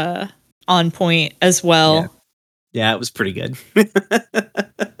pretty on point as well. Yeah, it was pretty good.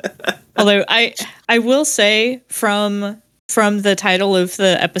 Although I will say from the title of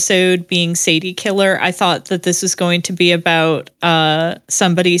the episode being Sadie Killer, I thought that this was going to be about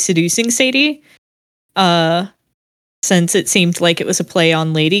somebody seducing Sadie, since it seemed like it was a play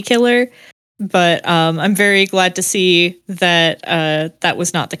on Lady Killer. But I'm very glad to see that that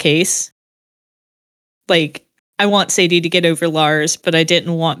was not the case. Like, I want Sadie to get over Lars, but I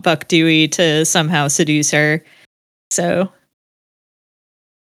didn't want Buck Dewey to somehow seduce her. So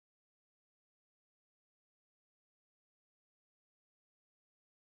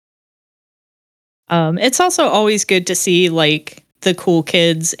it's also always good to see like the cool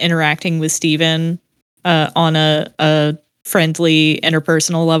kids interacting with Steven on a friendly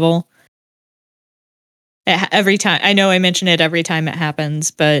interpersonal level. Every time, I know I mention it every time it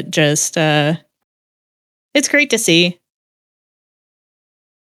happens, but just it's great to see.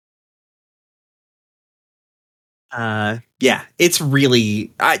 Yeah, it's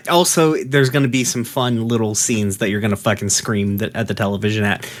really. Also, there's going to be some fun little scenes that you're going to fucking scream at the television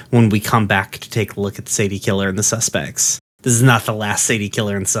at when we come back to take a look at Sadie Killer and the Suspects. This is not the last Sadie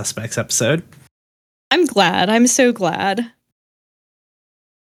Killer and Suspects episode. I'm glad. I'm so glad.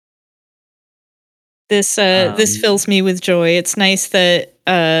 This fills me with joy. It's nice that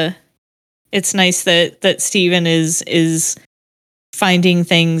Steven is finding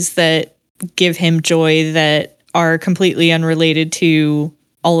things that give him joy that are completely unrelated to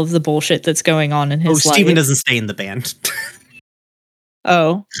all of the bullshit that's going on in his life. Steven doesn't stay in the band.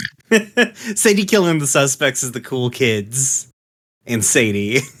 Oh. Sadie Killer and the Suspects is the cool kids. and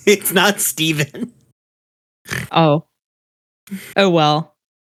Sadie. It's not Steven. Oh well.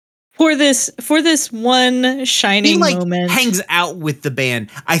 For this one He shining moment, hangs out with the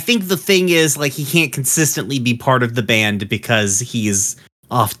band. I think the thing is like he can't consistently be part of the band because he's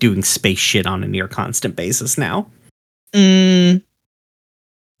off doing space shit on a near constant basis now. yeah,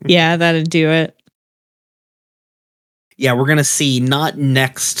 that'd do it. Yeah, we're gonna see not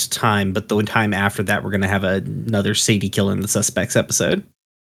next time, but the time after that, we're gonna have another Sadie killing the suspects episode.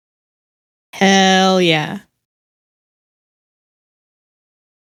 Hell yeah.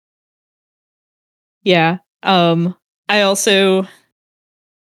 Yeah. I also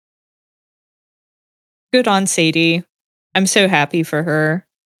good on Sadie. I'm so happy for her.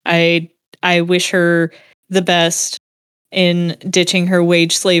 I wish her the best in ditching her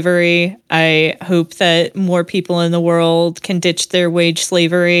wage slavery. I hope that more people in the world can ditch their wage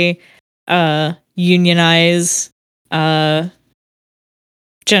slavery, unionize,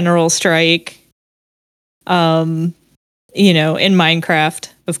 general strike. In Minecraft,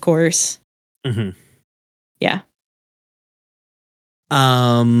 of course. Mm-hmm. Yeah.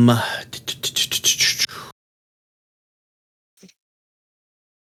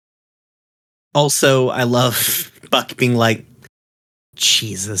 Also, I love Buck being like,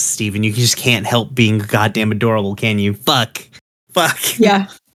 Jesus, Steven, you just can't help being goddamn adorable, can you? Fuck. Yeah.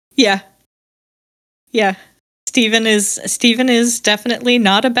 Yeah. Yeah. Steven is definitely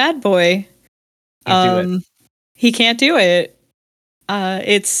not a bad boy. Can't do it. He can't do it.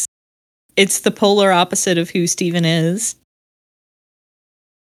 It's the polar opposite of who Steven is.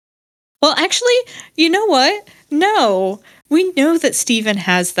 Well, actually, you know what? No. We know that Steven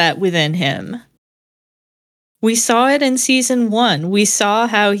has that within him. We saw it in season 1. We saw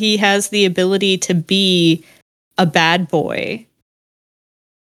how he has the ability to be a bad boy.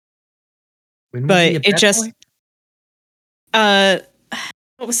 But it just what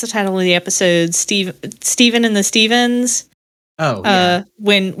was the title of the episode? Steven and the Stevens. Oh, yeah.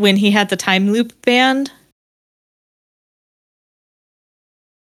 When he had the time loop band.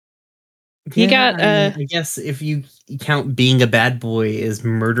 He got I guess if you count being a bad boy as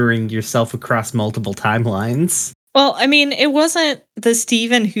murdering yourself across multiple timelines. Well, I mean, it wasn't the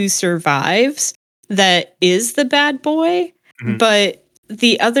Steven who survives that is the bad boy, but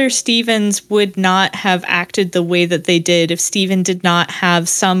the other Stevens would not have acted the way that they did if Steven did not have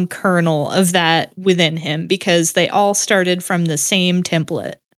some kernel of that within him, because they all started from the same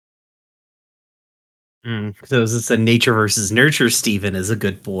template. So it's a nature versus nurture Steven is a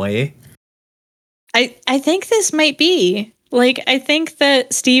good boy. I think this might be. Like, I think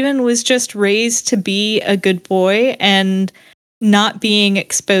that Steven was just raised to be a good boy, and not being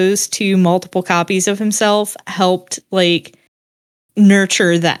exposed to multiple copies of himself helped, like,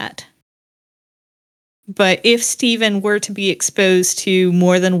 nurture that. But if Steven were to be exposed to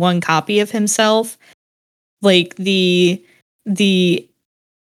more than one copy of himself, like, the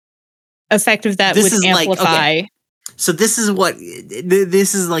effect of that would amplify. Like, okay. So this is like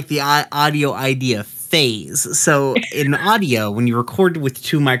the audio idea phase. So in audio, when you record with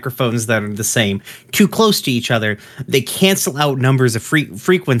two microphones that are the same, too close to each other, they cancel out numbers of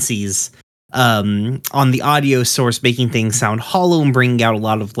frequencies on the audio source, making things sound hollow and bringing out a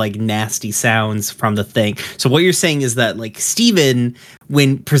lot of like nasty sounds from the thing. So what you're saying is that like Steven,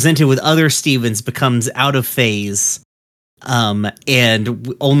 when presented with other Stevens, becomes out of phase,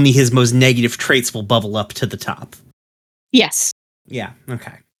 and only his most negative traits will bubble up to the top. Yes. Yeah.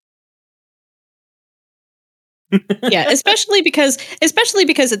 Okay. Yeah, especially because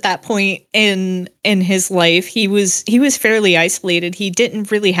at that point in his life, he was fairly isolated. He didn't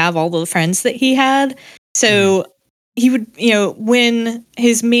really have all the friends that he had. So he would, when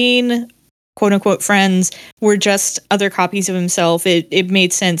his main quote unquote friends were just other copies of himself, it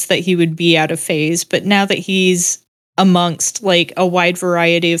made sense that he would be out of phase. But now that he's amongst like a wide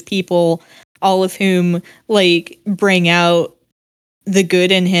variety of people, all of whom like bring out the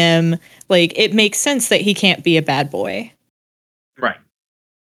good in him, like, it makes sense that he can't be a bad boy. Right.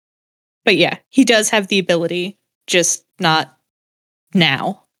 But yeah, he does have the ability, just not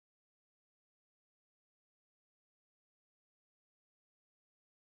now.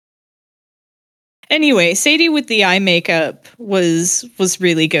 Anyway, Sadie with the eye makeup was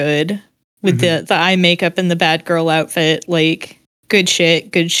really good. With the eye makeup and the bad girl outfit, like, good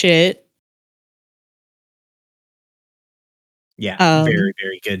shit. Yeah, very,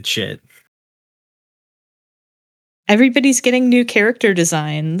 very good shit. Everybody's getting new character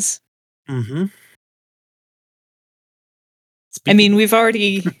designs. Mm-hmm. I mean, we've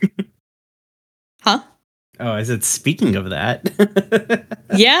already... Huh? Oh, I said, speaking of that.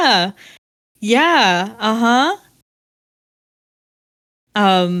 Yeah. Yeah. Uh-huh.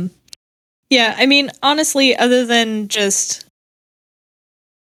 Yeah, I mean, honestly, other than just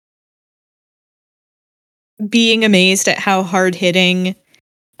being amazed at how hard-hitting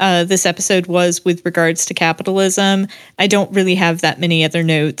this episode was with regards to capitalism, I don't really have that many other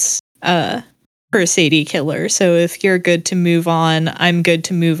notes for Sadie Killer. So if you're good to move on, I'm good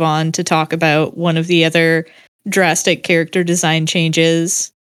to move on to talk about one of the other drastic character design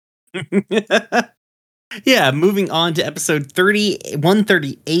changes. Yeah, moving on to episode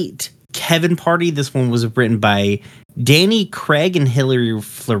 138, Kevin Party. This one was written by Danny Craig and Hilary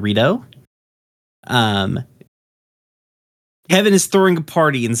Florido. Kevin is throwing a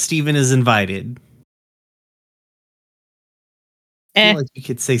party and Steven is invited. I feel like you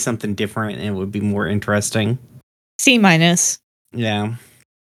could say something different and it would be more interesting. C-. Yeah.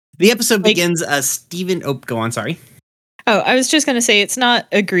 The episode begins, Steven... Oh, go on, sorry. Oh, I was just going to say it's not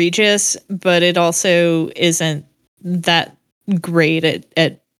egregious, but it also isn't that great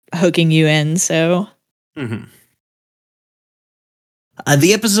at hooking you in, so... Mm-hmm.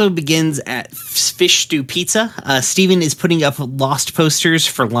 The episode begins at Fish Stew Pizza. Steven is putting up lost posters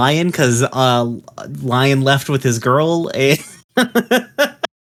for Lion because Lion left with his girl.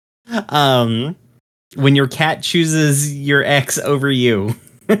 When your cat chooses your ex over you.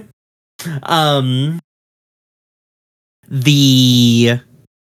 But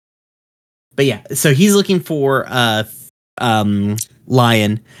yeah, so he's looking for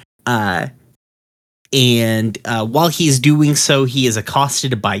Lion. And while he's doing so, he is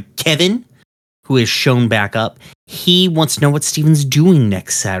accosted by Kevin, who is shown back up. He wants to know what Steven's doing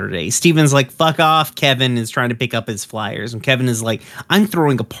next Saturday. Steven's like, fuck off. Kevin is trying to pick up his flyers. And Kevin is like, I'm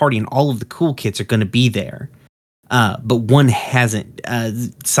throwing a party and all of the cool kids are going to be there. But one hasn't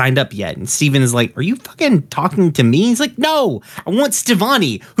signed up yet. And Steven is like, are you fucking talking to me? He's like, no, I want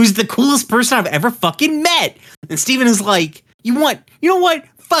Stevonnie, who's the coolest person I've ever fucking met. And Steven is like, you know what?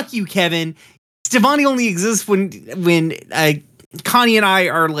 Fuck you, Kevin. Stevonnie only exists when Connie and I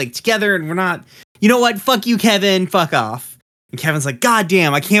are like together and we're not. You know what? Fuck you, Kevin. Fuck off. And Kevin's like, God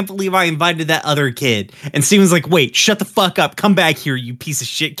damn, I can't believe I invited that other kid. And Steven's like, wait, shut the fuck up. Come back here, you piece of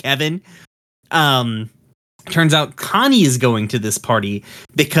shit, Kevin. Turns out Connie is going to this party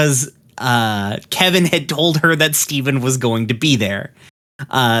because Kevin had told her that Steven was going to be there.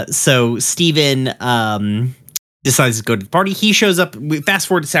 So Steven decides to go to the party. He shows up. We fast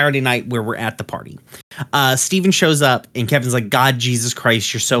forward to Saturday night where we're at the party. Steven shows up and Kevin's like, God, Jesus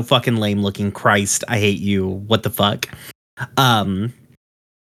Christ, you're so fucking lame looking. Christ, I hate you. What the fuck?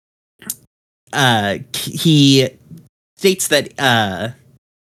 He states that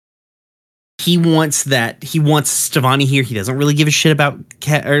he wants Stevonnie here. He doesn't really give a shit about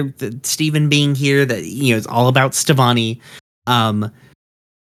Steven being here. That, you know, it's all about Stevonnie.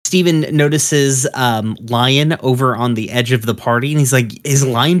 Steven notices Lion over on the edge of the party, and he's like, has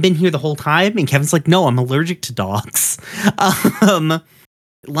Lion been here the whole time? And Kevin's like, no, I'm allergic to dogs.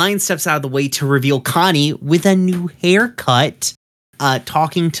 Lion steps out of the way to reveal Connie with a new haircut,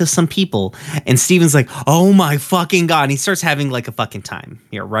 talking to some people. And Steven's like, oh my fucking God. And he starts having like a fucking time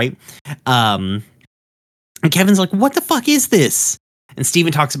here, right? And Kevin's like, what the fuck is this? And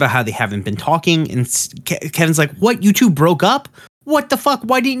Steven talks about how they haven't been talking. And Kevin's like, what, you two broke up? What the fuck?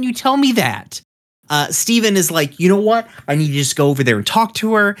 Why didn't you tell me that? Steven is like, you know what? I need to just go over there and talk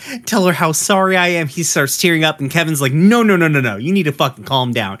to her, tell her how sorry I am. He starts tearing up, and Kevin's like, no. You need to fucking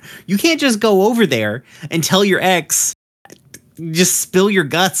calm down. You can't just go over there and tell your ex, just spill your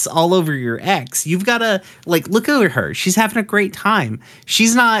guts all over your ex. You've got to, like, look at her. She's having a great time.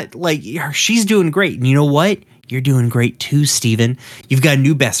 She's not, like, she's doing great. And you know what? You're doing great too, Steven. You've got a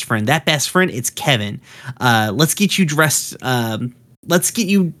new best friend. That best friend, it's Kevin. Let's get you dressed. Let's get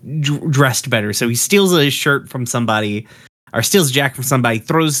you dressed better. So he steals a shirt from somebody, or steals a jacket from somebody,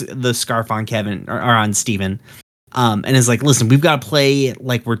 throws the scarf on Kevin or on Steven, and is like, listen, we've got to play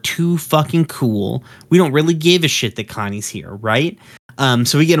like we're too fucking cool. We don't really give a shit that Connie's here, right?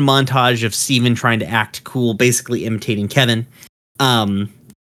 So we get a montage of Steven trying to act cool, basically imitating Kevin.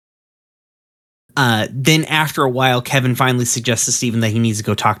 Then after a while, Kevin finally suggests to Steven that he needs to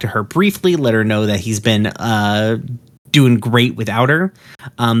go talk to her briefly, let her know that he's been doing great without her.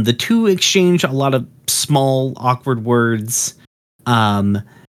 The two exchange a lot of small, awkward words.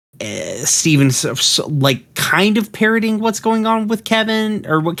 Steven's like kind of parroting what's going on with Kevin,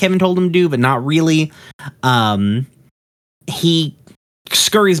 or what Kevin told him to do, but not really. He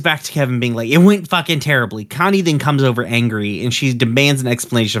scurries back to Kevin being like, it went fucking terribly. Connie then comes over angry and she demands an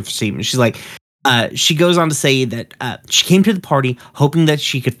explanation for Steven. She's like, She goes on to say that she came to the party hoping that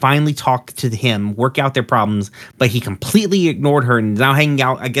she could finally talk to him, work out their problems, but he completely ignored her and is now hanging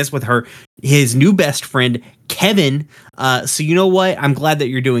out, I guess, with his new best friend, Kevin. So you know what? I'm glad that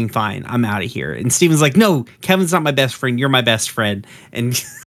you're doing fine. I'm out of here. And Steven's like, no, Kevin's not my best friend. You're my best friend. And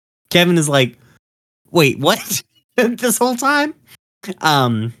Kevin is like, wait, what? This whole time?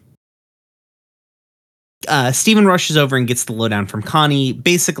 Steven rushes over and gets the lowdown from Connie.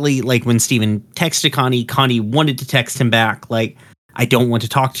 Basically, like when Steven texted Connie, Connie wanted to text him back, like, I don't want to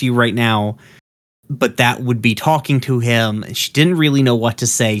talk to you right now. But that would be talking to him. She didn't really know what to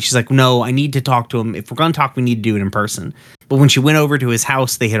say. She's like, no, I need to talk to him. If we're going to talk, we need to do it in person. But when she went over to his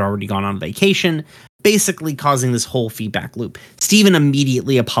house, they had already gone on vacation, basically causing this whole feedback loop. Steven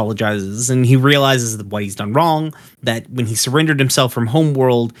immediately apologizes and he realizes that what he's done wrong, that when he surrendered himself from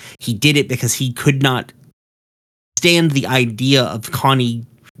Homeworld, he did it because he could not stand the idea of Connie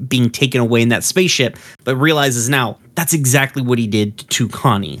being taken away in that spaceship, but realizes now that's exactly what he did to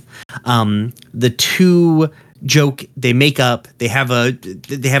Connie. The two joke, they make up, they have a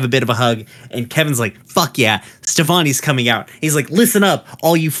bit of a hug, and Kevin's like, fuck yeah, Stefani's coming out. He's like, listen up,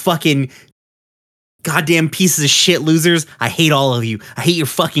 all you fucking goddamn pieces of shit losers. I hate all of you. I hate your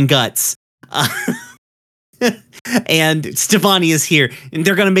fucking guts. And Stefani is here, and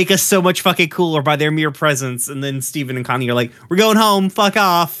they're gonna make us so much fucking cooler by their mere presence. And then Steven and Connie are like, we're going home, fuck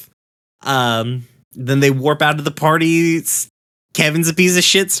off. Then they warp out of the party. Kevin's a piece of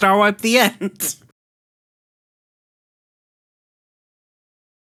shit, star wipe, the end.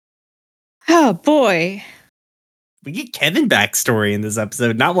 Oh boy. We get Kevin backstory in this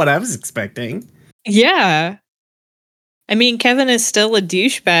episode, not what I was expecting. Yeah. I mean, Kevin is still a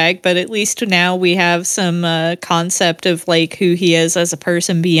douchebag, but at least now we have some concept of like who he is as a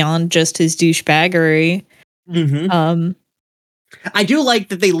person beyond just his douchebaggery. Mm-hmm. I do like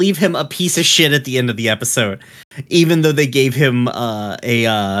that they leave him a piece of shit at the end of the episode, even though they gave him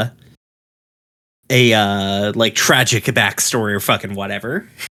a like tragic backstory or fucking whatever.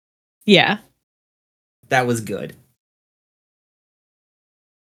 Yeah, that was good.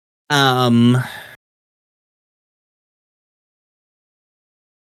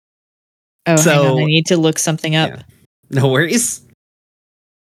 Oh, so, hang on, I need to look something up. Yeah. No worries.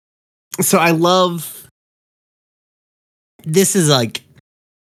 So I love this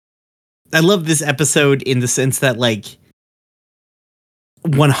episode in the sense that like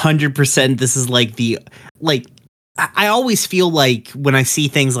 100% this is like I always feel like when I see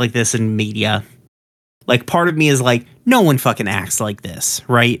things like this in media, like part of me is like, no one fucking acts like this,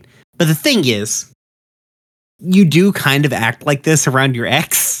 right? But the thing is, you do kind of act like this around your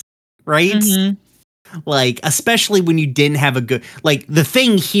ex, right? Mm-hmm. Like, especially when you didn't have a good, like, the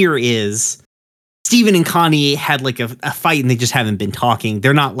thing here is Steven and Connie had like a fight and they just haven't been talking.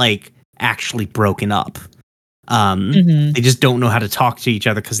 They're not like actually broken up. They just don't know how to talk to each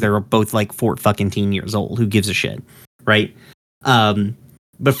other because they're both like 14 years old. Who gives a shit, right?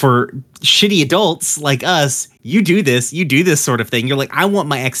 But for shitty adults like us, you do this sort of thing. You're like, I want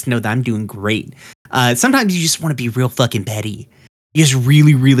my ex to know that I'm doing great. Sometimes you just want to be real fucking petty. You just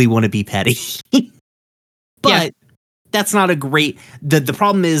really, really want to be petty. But that's not a great... The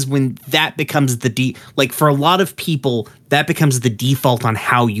problem is when that becomes like for a lot of people, that becomes the default on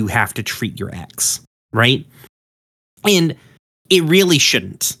how you have to treat your ex, right? And it really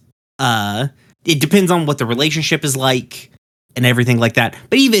shouldn't. It depends on what the relationship is like and everything like that.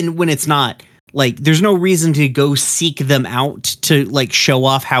 But even when it's not, like, there's no reason to go seek them out to like show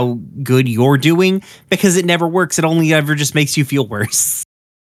off how good you're doing because it never works. It only ever just makes you feel worse.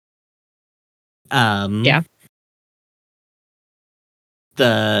 Yeah.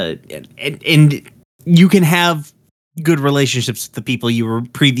 And you can have good relationships with the people you were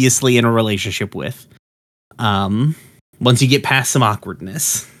previously in a relationship with. Once you get past some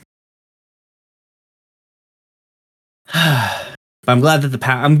awkwardness. But I'm glad that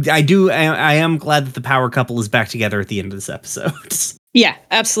I am glad that the power couple is back together at the end of this episode. Yeah,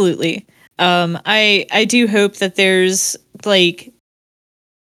 absolutely. I do hope that there's like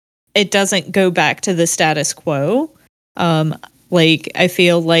it doesn't go back to the status quo. Like I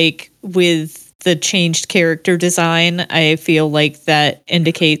feel like with the changed character design, I feel like that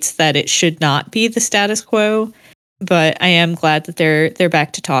indicates that it should not be the status quo. But I am glad that they're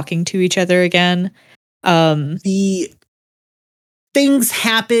back to talking to each other again. The things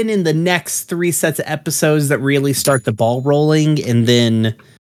happen in the next 3 sets of episodes that really start the ball rolling, and then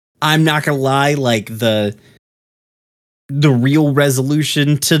I'm not gonna lie, like the real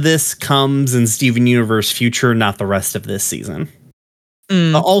resolution to this comes in Steven Universe Future, not the rest of this season.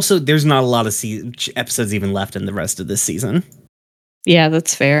 Also, there's not a lot of episodes even left in the rest of this season. Yeah,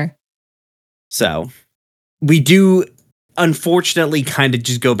 that's fair. So we do, unfortunately, kind of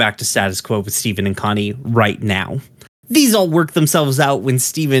just go back to status quo with Steven and Connie right now. These all work themselves out when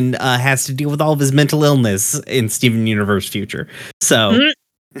Steven has to deal with all of his mental illness in Steven Universe Future. So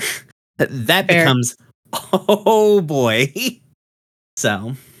that Fair. becomes, oh boy.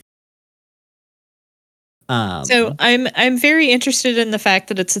 So. So I'm very interested in the fact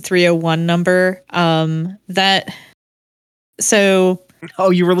that it's a 301 number. Oh,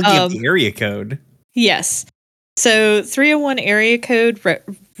 you were looking at the area code. Yes. So 301 area code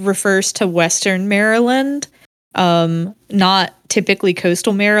refers to Western Maryland, not typically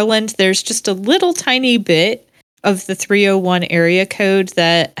coastal Maryland. There's just a little tiny bit of the 301 area code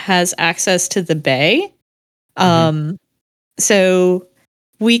that has access to the bay. So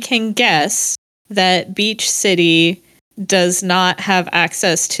we can guess that Beach City does not have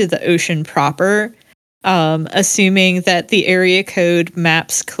access to the ocean proper, assuming that the area code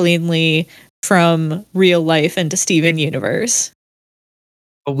maps cleanly from real life into Steven Universe.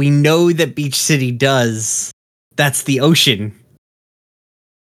 But we know that Beach City does. That's the ocean.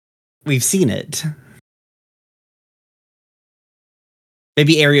 We've seen it.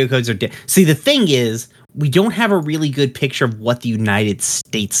 Maybe area codes are See, the thing is, we don't have a really good picture of what the United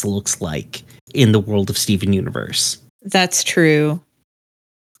States looks like in the world of Steven Universe. That's true.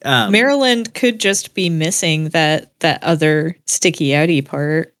 Maryland could just be missing that other sticky outy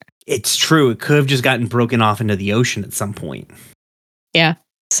part. It's true. It could have just gotten broken off into the ocean at some point. Yeah.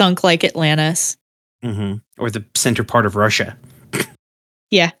 Sunk like Atlantis. Or the center part of Russia.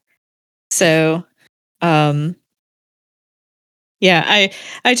 Yeah. So, yeah,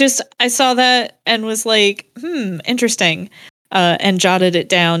 I saw that and was like, interesting. And jotted it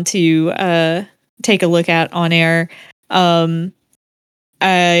down to take a look at on air.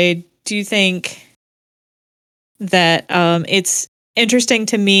 I do think that it's interesting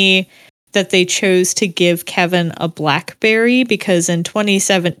to me that they chose to give Kevin a BlackBerry, because in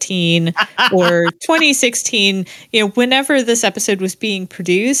 2017 or 2016, whenever this episode was being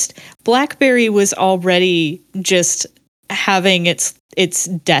produced, BlackBerry was already just having its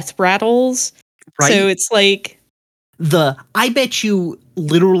death rattles. Right? So it's like I bet you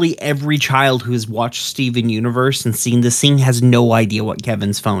literally every child who has watched Steven Universe and seen this scene has no idea what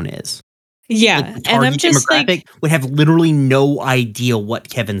Kevin's phone is. Yeah, like, and I'm just demographic would have literally no idea what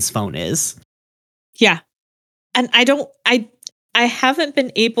Kevin's phone is. Yeah, and I haven't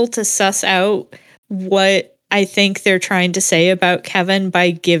been able to suss out what I think they're trying to say about Kevin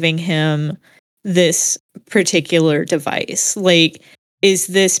by giving him this particular device. Like, is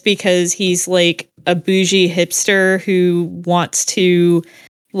this because he's like a bougie hipster who wants to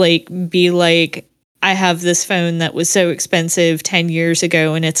be like, I have this phone that was so expensive 10 years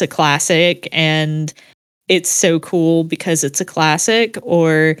ago and it's a classic and it's so cool because it's a classic?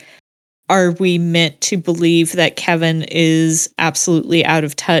 Or are we meant to believe that Kevin is absolutely out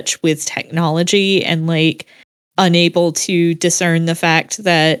of touch with technology and unable to discern the fact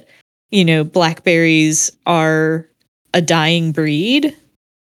that, BlackBerries are a dying breed?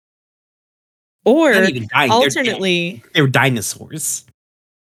 Or alternately, they're dinosaurs.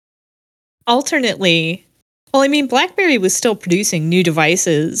 Alternately, well, I mean, BlackBerry was still producing new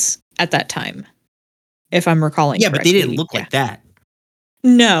devices at that time, if I'm recalling correctly. But they didn't look like that.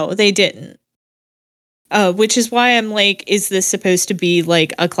 No, they didn't. Which is why I'm like, is this supposed to be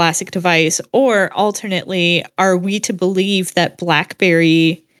like a classic device? Or alternately, are we to believe that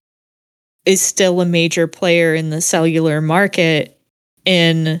BlackBerry is still a major player in the cellular market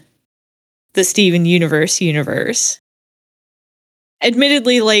in the Steven universe?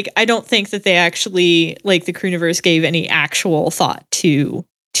 Admittedly, I don't think that they actually, the Crewniverse gave any actual thought to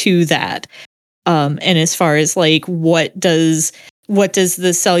that. And as far as what does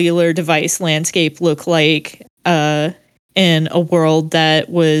the cellular device landscape look like in a world that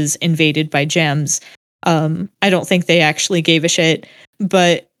was invaded by gems? I don't think they actually gave a shit,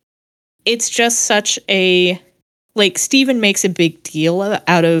 but it's just such a Steven makes a big deal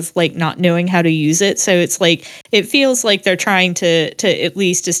out of not knowing how to use it. So it's it feels like they're trying to at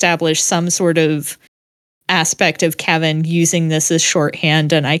least establish some sort of aspect of Kevin using this as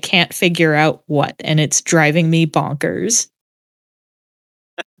shorthand, and I can't figure out what, and it's driving me bonkers.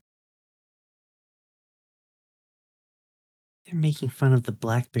 They're making fun of the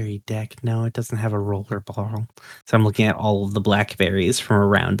BlackBerry deck. No, it doesn't have a roller ball. So I'm looking at all of the BlackBerries from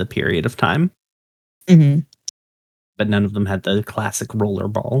around the period of time. But none of them had the classic roller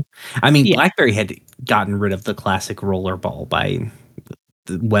ball. I mean, BlackBerry had gotten rid of the classic roller ball by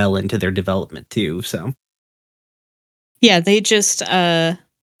well into their development too. So, yeah, they just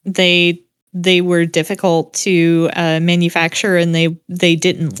they they were difficult to manufacture, and they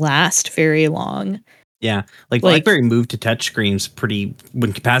didn't last very long. Yeah, like BlackBerry moved to touchscreens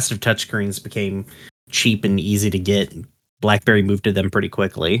when capacitive touchscreens became cheap and easy to get. BlackBerry moved to them pretty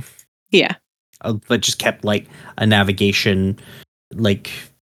quickly. Yeah, but just kept like a navigation like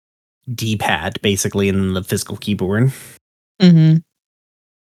D-pad basically in the physical keyboard. Mm-hmm.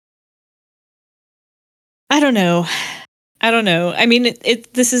 I don't know. I mean,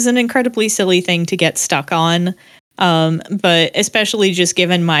 this is an incredibly silly thing to get stuck on, but especially just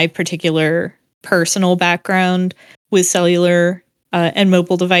given my particular personal background with cellular and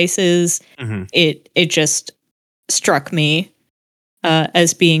mobile devices, it just struck me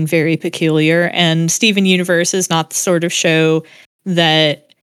as being very peculiar. And Steven Universe is not the sort of show that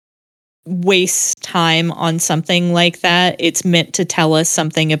wastes time on something like that. It's meant to tell us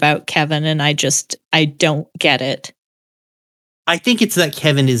something about Kevin, and I don't get it. I think it's that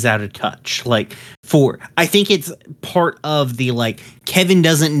Kevin is out of touch. I think it's part of the Kevin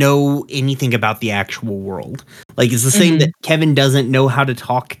doesn't know anything about the actual world. Like it's the same that Kevin doesn't know how to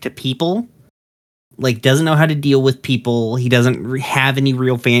talk to people. Like doesn't know how to deal with people. He doesn't have any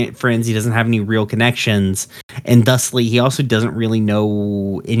real friends. He doesn't have any real connections, and thusly he also doesn't really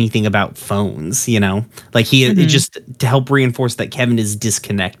know anything about phones. Like it just to help reinforce that Kevin is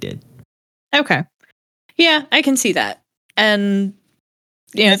disconnected. Okay, yeah, I can see that. And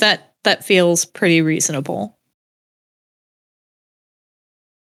that feels pretty reasonable.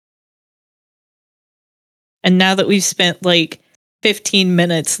 And now that we've spent 15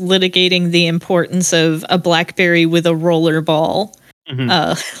 minutes litigating the importance of a BlackBerry with a roller ball,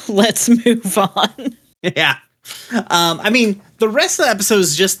 let's move on. Yeah. I mean, the rest of the episode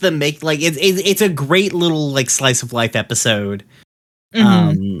is just it's a great little slice of life episode.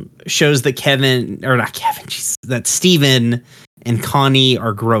 Shows that that Steven and Connie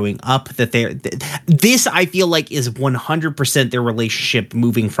are growing up, that this I feel like is 100% their relationship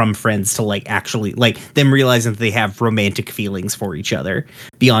moving from friends to actually them realizing that they have romantic feelings for each other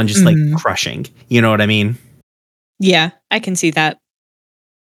beyond just crushing. You know what I mean? Yeah, I can see that.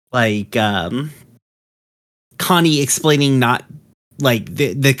 Connie explaining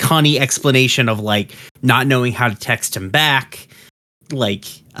the Connie explanation of not knowing how to text him back.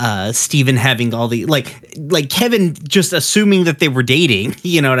 Steven having all the Kevin just assuming that they were dating,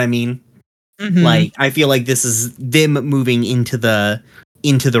 you know what I mean? I feel like this is them moving into the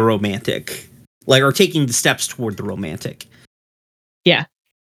romantic, or taking the steps toward the romantic. Yeah,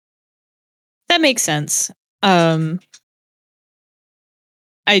 that makes sense. I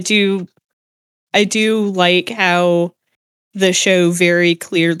do like how the show very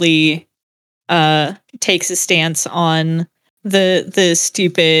clearly takes a stance on the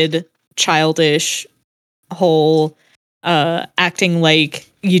stupid, childish whole acting like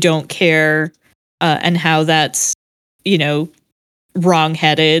you don't care, and how that's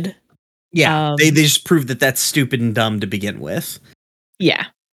wrong-headed. Yeah, they just prove that that's stupid and dumb to begin with. Yeah.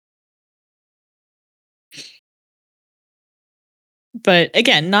 But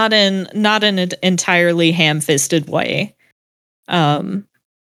again, not in an entirely ham-fisted way.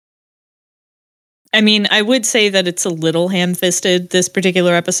 I mean, I would say that it's a little ham-fisted, this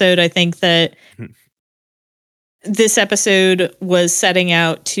particular episode. I think that this episode was setting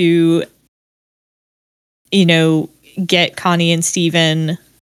out to, get Connie and Steven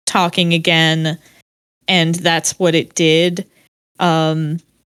talking again, and that's what it did. Like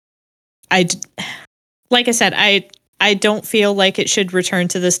I said, I don't feel like it should return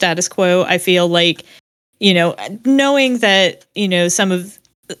to the status quo. I feel like, knowing that, some of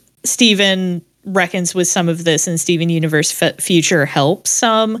Steven reckons with some of this in Steven Universe Future helps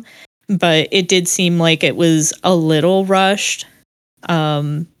some, but it did seem like it was a little rushed.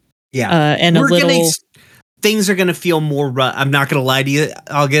 And things are going to feel more I'm not going to lie to you,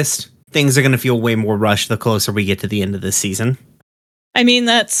 August. Things are going to feel way more rushed the closer we get to the end of this season. I mean,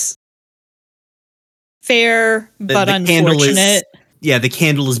 that's fair, but unfortunate. The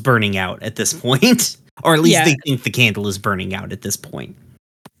candle is burning out at this point. Or at least they think the candle is burning out at this point.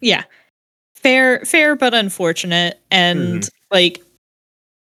 Yeah. Fair, but unfortunate. And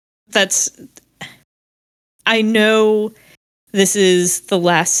I know this is the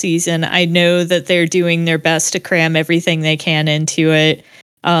last season. I know that they're doing their best to cram everything they can into it.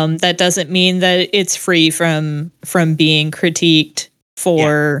 That doesn't mean that it's free from being critiqued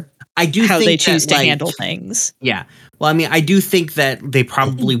for how they choose to handle things. Yeah. Well, I mean, I do think that they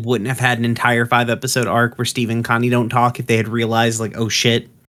probably wouldn't have had an entire 5-episode arc where Steve and Connie don't talk if they had realized, oh shit,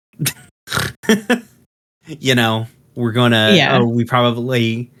 we're gonna, we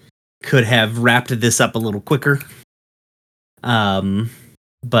probably could have wrapped this up a little quicker.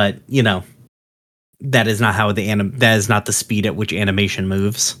 But, that is not how that is not the speed at which animation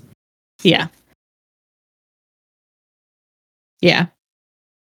moves. Yeah. Yeah.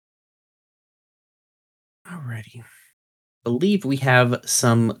 Alrighty. Believe we have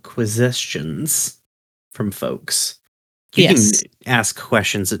some questions from folks. You Yes. can ask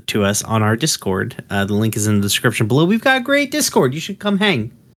questions to us on our Discord. The link is in the description below. We've got a great Discord. You should come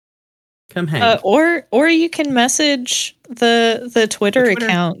hang. Come hang. Or you can message the Twitter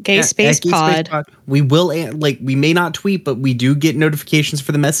account, Gay Space Pod. We will we may not tweet, but we do get notifications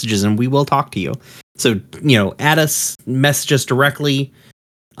for the messages, and we will talk to you. So add us, message us directly.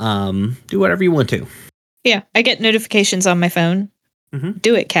 Do whatever you want to. Yeah, I get notifications on my phone. Mm-hmm.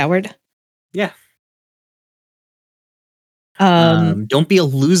 Do it, coward. Yeah. Don't be a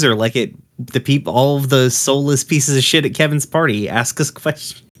loser like all of the soulless pieces of shit at Kevin's party. Ask us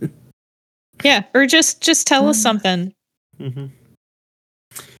questions. Yeah, or just tell us something. Mm-hmm.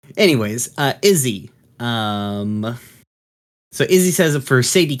 Anyways, Izzy. So Izzy says for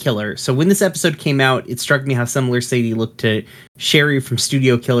Sadie Killer. So when this episode came out, it struck me how similar Sadie looked to Sherry from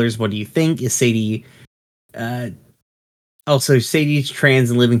Studio Killers. What do you think? Is Sadie... also, Sadie's trans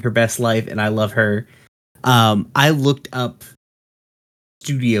and living her best life, and I love her. I looked up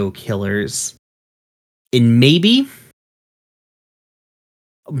Studio Killers in maybe...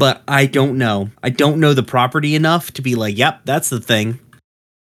 But I don't know. I don't know the property enough to be like, yep, that's the thing.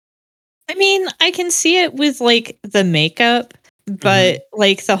 I mean, I can see it with like the makeup, but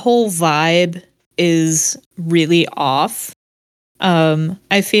like the whole vibe is really off.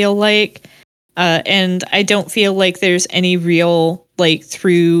 I feel like, and I don't feel like there's any real like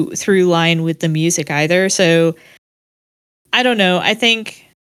through line with the music either. So I don't know. I think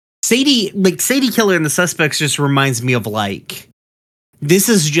Sadie Killer and the Suspects just reminds me of like, this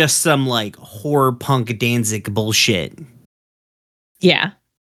is just some like horror punk Danzig bullshit. Yeah.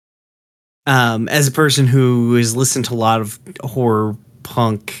 As a person who has listened to a lot of horror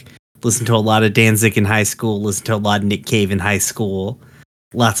punk, listened to a lot of Danzig in high school, listened to a lot of Nick Cave in high school,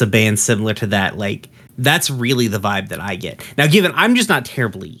 lots of bands similar to that, like that's really the vibe that I get. Now, given I'm just not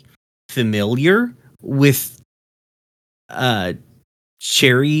terribly familiar with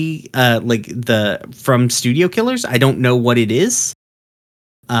Sherry, like from Studio Killers, I don't know what it is.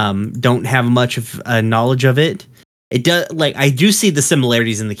 Don't have much of knowledge of it. It does, like, I do see the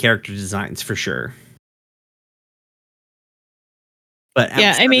similarities in the character designs for sure. But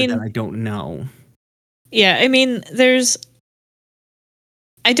yeah, I mean, I don't know. Yeah, I mean,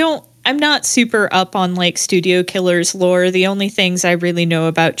 I'm not super up on like Studio Killers lore. The only things I really know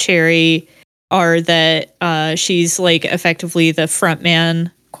about Cherry are that she's like effectively the front-man,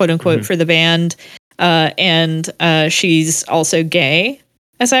 quote unquote, for the band. And she's also gay,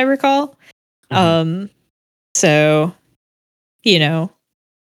 as I recall. So,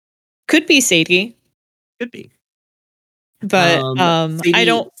 could be Sadie. Could be. But Sadie, I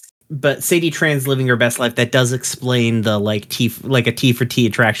don't. But Sadie trans living her best life, that does explain the like a T for T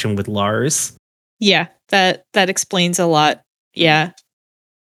attraction with Lars. Yeah, that explains a lot. Yeah.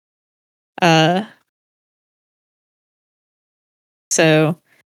 So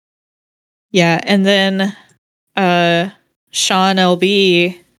yeah, and then Sean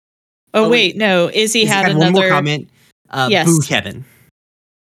LB. Oh wait, no, Izzy had another one more comment. Yes. Boo Kevin.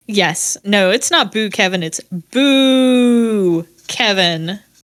 Yes. No, it's not Boo Kevin, it's Boo Kevin.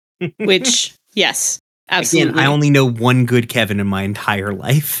 Which, yes, absolutely. Again, I only know one good Kevin in my entire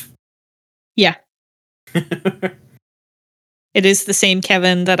life. Yeah. It is the same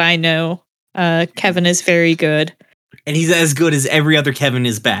Kevin that I know. Kevin is very good. And he's as good as every other Kevin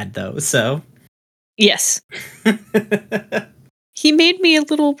is bad, though, so. Yes. He made me a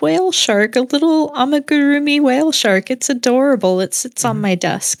little whale shark, a little amigurumi whale shark. It's adorable. It sits on my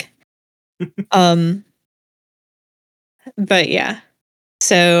desk. But yeah.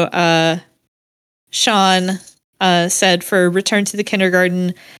 So, Sean said for Return to the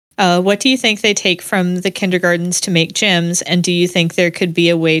Kindergarten, what do you think they take from the kindergartens to make gyms, and do you think there could be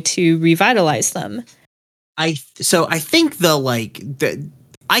a way to revitalize them? I think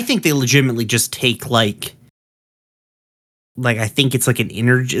I think they legitimately just take like I think it's like an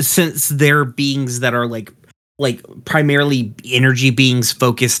energy, since they're beings that are like primarily energy beings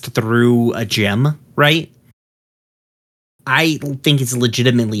focused through a gem, right? I think it's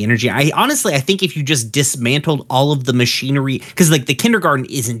legitimately energy. I think if you just dismantled all of the machinery, because like the kindergarten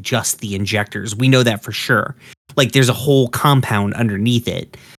isn't just the injectors, we know that for sure. Like there's a whole compound underneath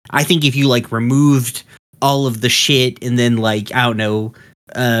it. I think if you like removed all of the shit and then like, I don't know,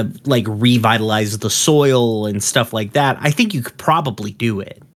 like revitalize the soil and stuff like that, I think you could probably do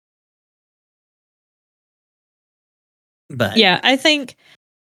it. But yeah, I think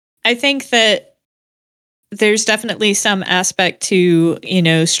that there's definitely some aspect to, you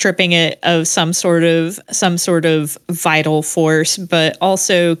know, stripping it of some sort of vital force, but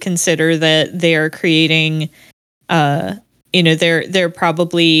also consider that they are creating, you know, they're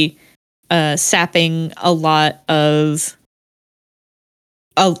probably sapping a lot of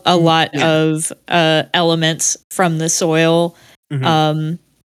of elements from the soil. Mhm.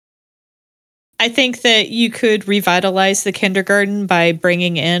 I think that you could revitalize the kindergarten by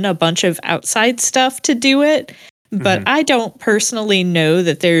bringing in a bunch of outside stuff to do it, but Mhm. I don't personally know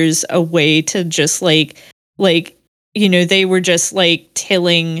that there's a way to just like you know, they were just like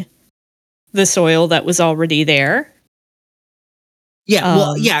tilling the soil that was already there. Yeah,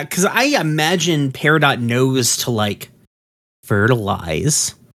 well, Um, yeah, because I imagine Peridot knows to like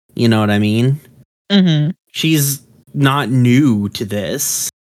fertilize. You know what I mean? mhm. She's not new to this.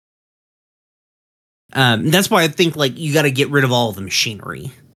 That's why I think like you got to get rid of all the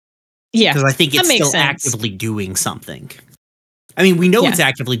machinery Yeah, because I think that it's makes still sense. actively doing something. I mean, we know Yeah. it's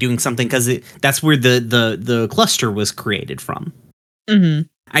actively doing something because that's where the cluster was created from. Mhm.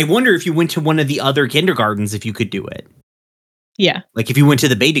 I wonder if you went to one of the other kindergartens if you could do it. Yeah. Like if you went to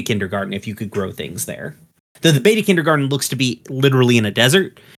the beta kindergarten, if you could grow things there. Though the beta kindergarten looks to be literally in a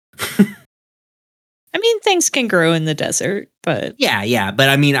desert. I mean, things can grow in the desert, but Yeah, but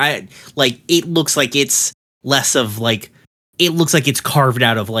I mean, I like it looks like it's less of like it looks like it's carved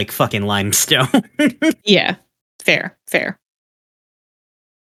out of like fucking limestone. yeah, fair, fair.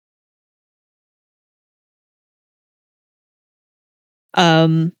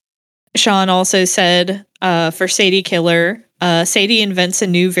 Um, Sean also said, for Sadie Killer, Sadie invents a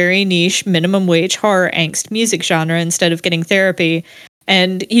new, very niche minimum wage horror angst music genre instead of getting therapy.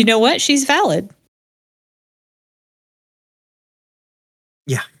 And you know what? She's valid.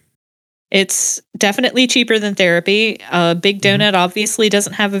 Yeah. It's definitely cheaper than therapy. Big Mhm. Donut obviously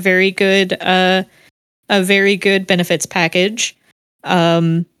doesn't have a very good benefits package.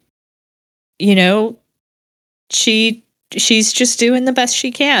 Um, you know, she's just doing the best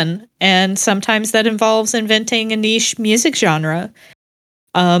she can, and sometimes that involves inventing a niche music genre.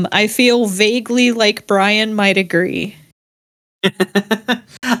 I feel vaguely like Brian might agree.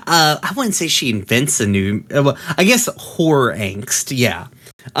 I wouldn't say she invents a new. Well, I guess horror angst. Yeah.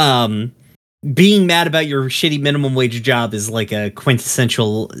 Um, being mad about your shitty minimum wage job is like a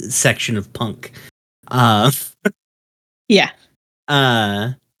quintessential section of punk. Uh, Yeah.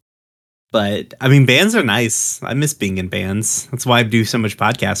 uh, but I mean, bands are nice. I miss being in bands. That's why I do so much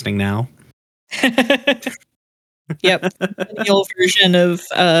podcasting now. Yep. The old version of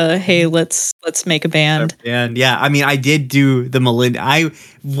hey, let's make a band. And yeah, I mean, I did do the millennial. I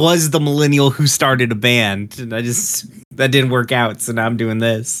was the millennial who started a band, and that didn't work out. So now I'm doing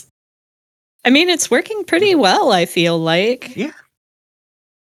this. I mean, it's working pretty well, I feel like. Yeah.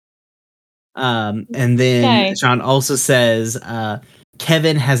 And then Okay. Sean also says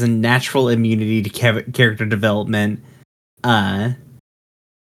Kevin has a natural immunity to character development. Uh,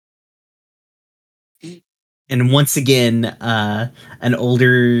 and once again, an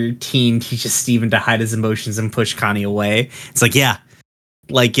older teen teaches Steven to hide his emotions and push Connie away. It's like, yeah,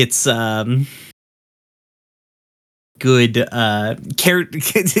 like it's good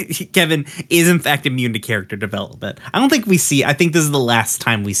Kevin is in fact immune to character development. I think this is the last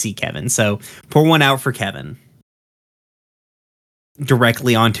time we see Kevin, so pour one out for Kevin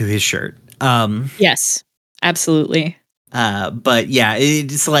directly onto his shirt. Yes. Absolutely. But yeah,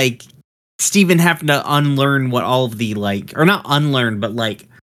 it's like Steven having to unlearn what all of the like, or not unlearn, but like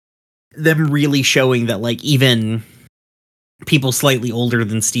them really showing that like even people slightly older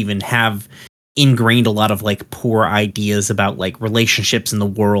than Steven have ingrained a lot of like poor ideas about like relationships in the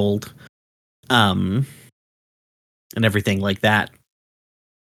world, and everything like that.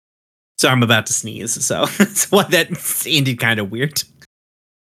 So I'm about to sneeze, so that's why that ended kind of weird.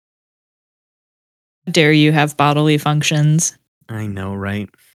 Dare you have bodily functions? I know, right?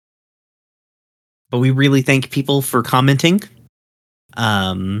 But we really thank people for commenting.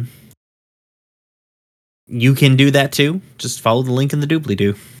 Um, you can do that too. Just follow the link in the doobly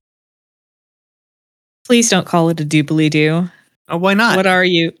doo. Please don't call it a doobly doo. Oh, why not? What are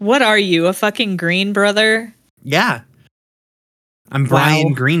you? What are you? A fucking green brother? Yeah, I'm Wow.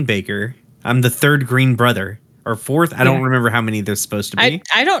 Brian Greenbaker. I'm the third Green brother or fourth. I Yeah. don't remember how many there's supposed to be.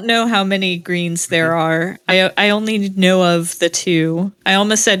 I don't know how many greens there are. I only know of the two. I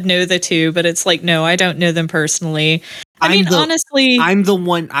almost said know the two, but it's like no, I don't know them personally. I mean, honestly, I'm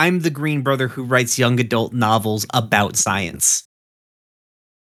the Green brother who writes young adult novels about science.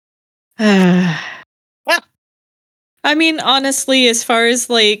 I mean, honestly, as far as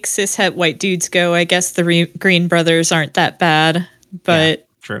like cishet white dudes go, I guess the Green brothers aren't that bad, but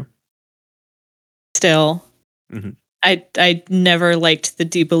True. still. Mhm. I never liked the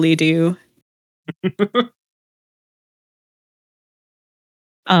doobly-doo.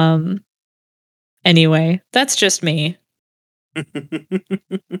 Anyway, that's just me.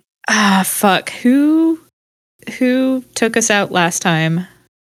 Fuck. Who took us out last time?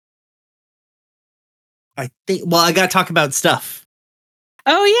 I think. Well, I gotta talk about stuff.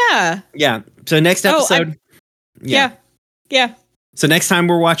 Oh yeah. Yeah. So next episode. Yeah. So next time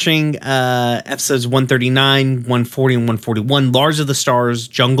we're watching episodes 139, 140, and 141, Lars of the Stars,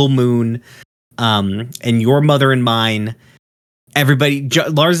 Jungle Moon, and Your Mother and Mine. Everybody,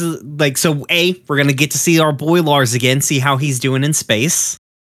 Lars is like, so we're gonna get to see our boy Lars again, see how he's doing in space.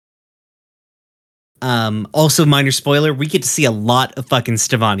 Also, minor spoiler, we get to see a lot of fucking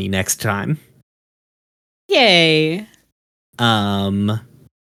Stevani next time. Yay.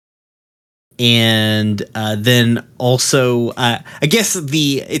 And then also, I guess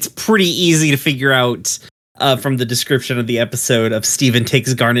it's pretty easy to figure out from the description of the episode of Steven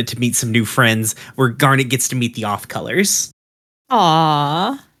takes Garnet to meet some new friends, where Garnet gets to meet the Off Colors.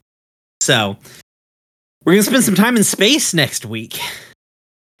 Aww. So we're gonna spend some time in space next week.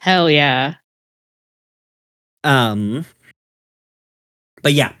 Hell yeah. But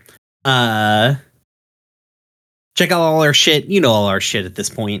yeah, check out all our shit. You know all our shit at this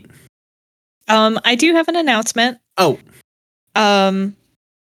point. I do have an announcement. Oh.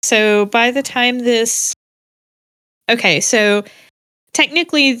 So by the time this... Okay, so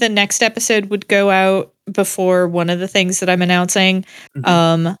technically the next episode would go out before one of the things that I'm announcing,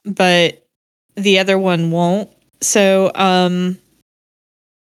 but the other one won't. So,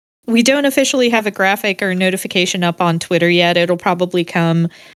 we don't officially have a graphic or notification up on Twitter yet. It'll probably come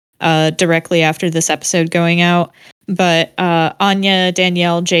directly after this episode going out. But Anya,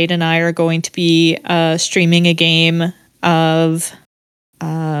 Danielle, Jade, and I are going to be streaming a game of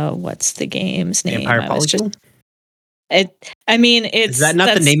what's the game's name? Vampire Polygon? Is that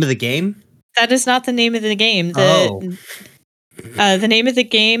not the name of the game? That is not the name of the game. The name of the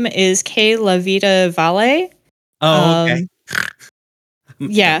game is Que La Vida Vale. Oh, okay.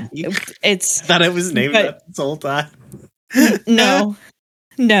 Yeah, it's. I thought it was named that this whole time. No,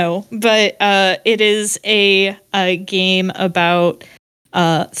 but it is a game about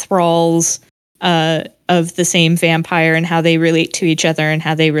thralls of the same vampire and how they relate to each other and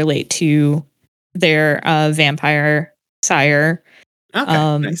how they relate to their vampire sire.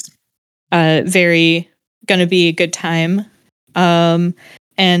 Okay, nice. Very gonna be a good time.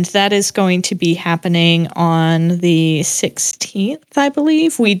 And that is going to be happening on the 16th, I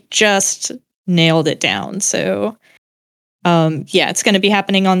believe. We just nailed it down. So, it's going to be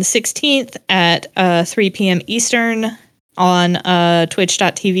happening on the 16th at 3 p.m. Eastern on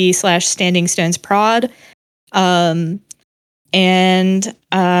twitch.tv/standingstonesprod. And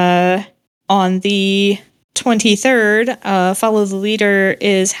on the 23rd, Follow the Leader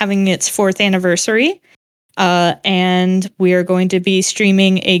is having its 4th anniversary. And we are going to be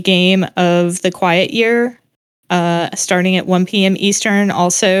streaming a game of The Quiet Year, starting at 1 p.m. Eastern,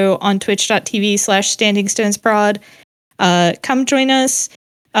 also on twitch.tv/standingstonesprod. Come join us.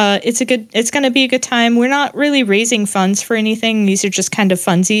 It's going to be a good time. We're not really raising funds for anything. These are just kind of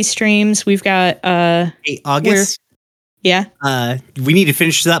funsy streams. We've got, hey, August. Yeah. We need to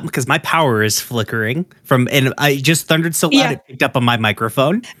finish this up because my power is flickering and I just thundered so loud it picked up on my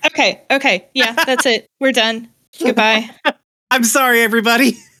microphone. Okay. Yeah, that's it. We're done. Goodbye. I'm sorry,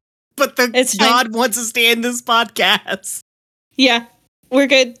 everybody, but it's God fine. wants us to end this podcast. Yeah, we're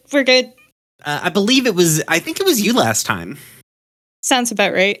good. I think it was you last time. Sounds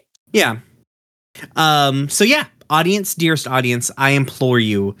about right. Yeah. So yeah. Audience, dearest audience, I implore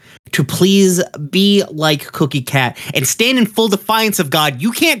you to please be like Cookie Cat and stand in full defiance of God.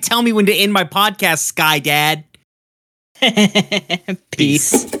 You can't tell me when to end my podcast, Sky Dad.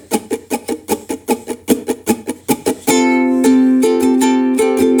 Peace.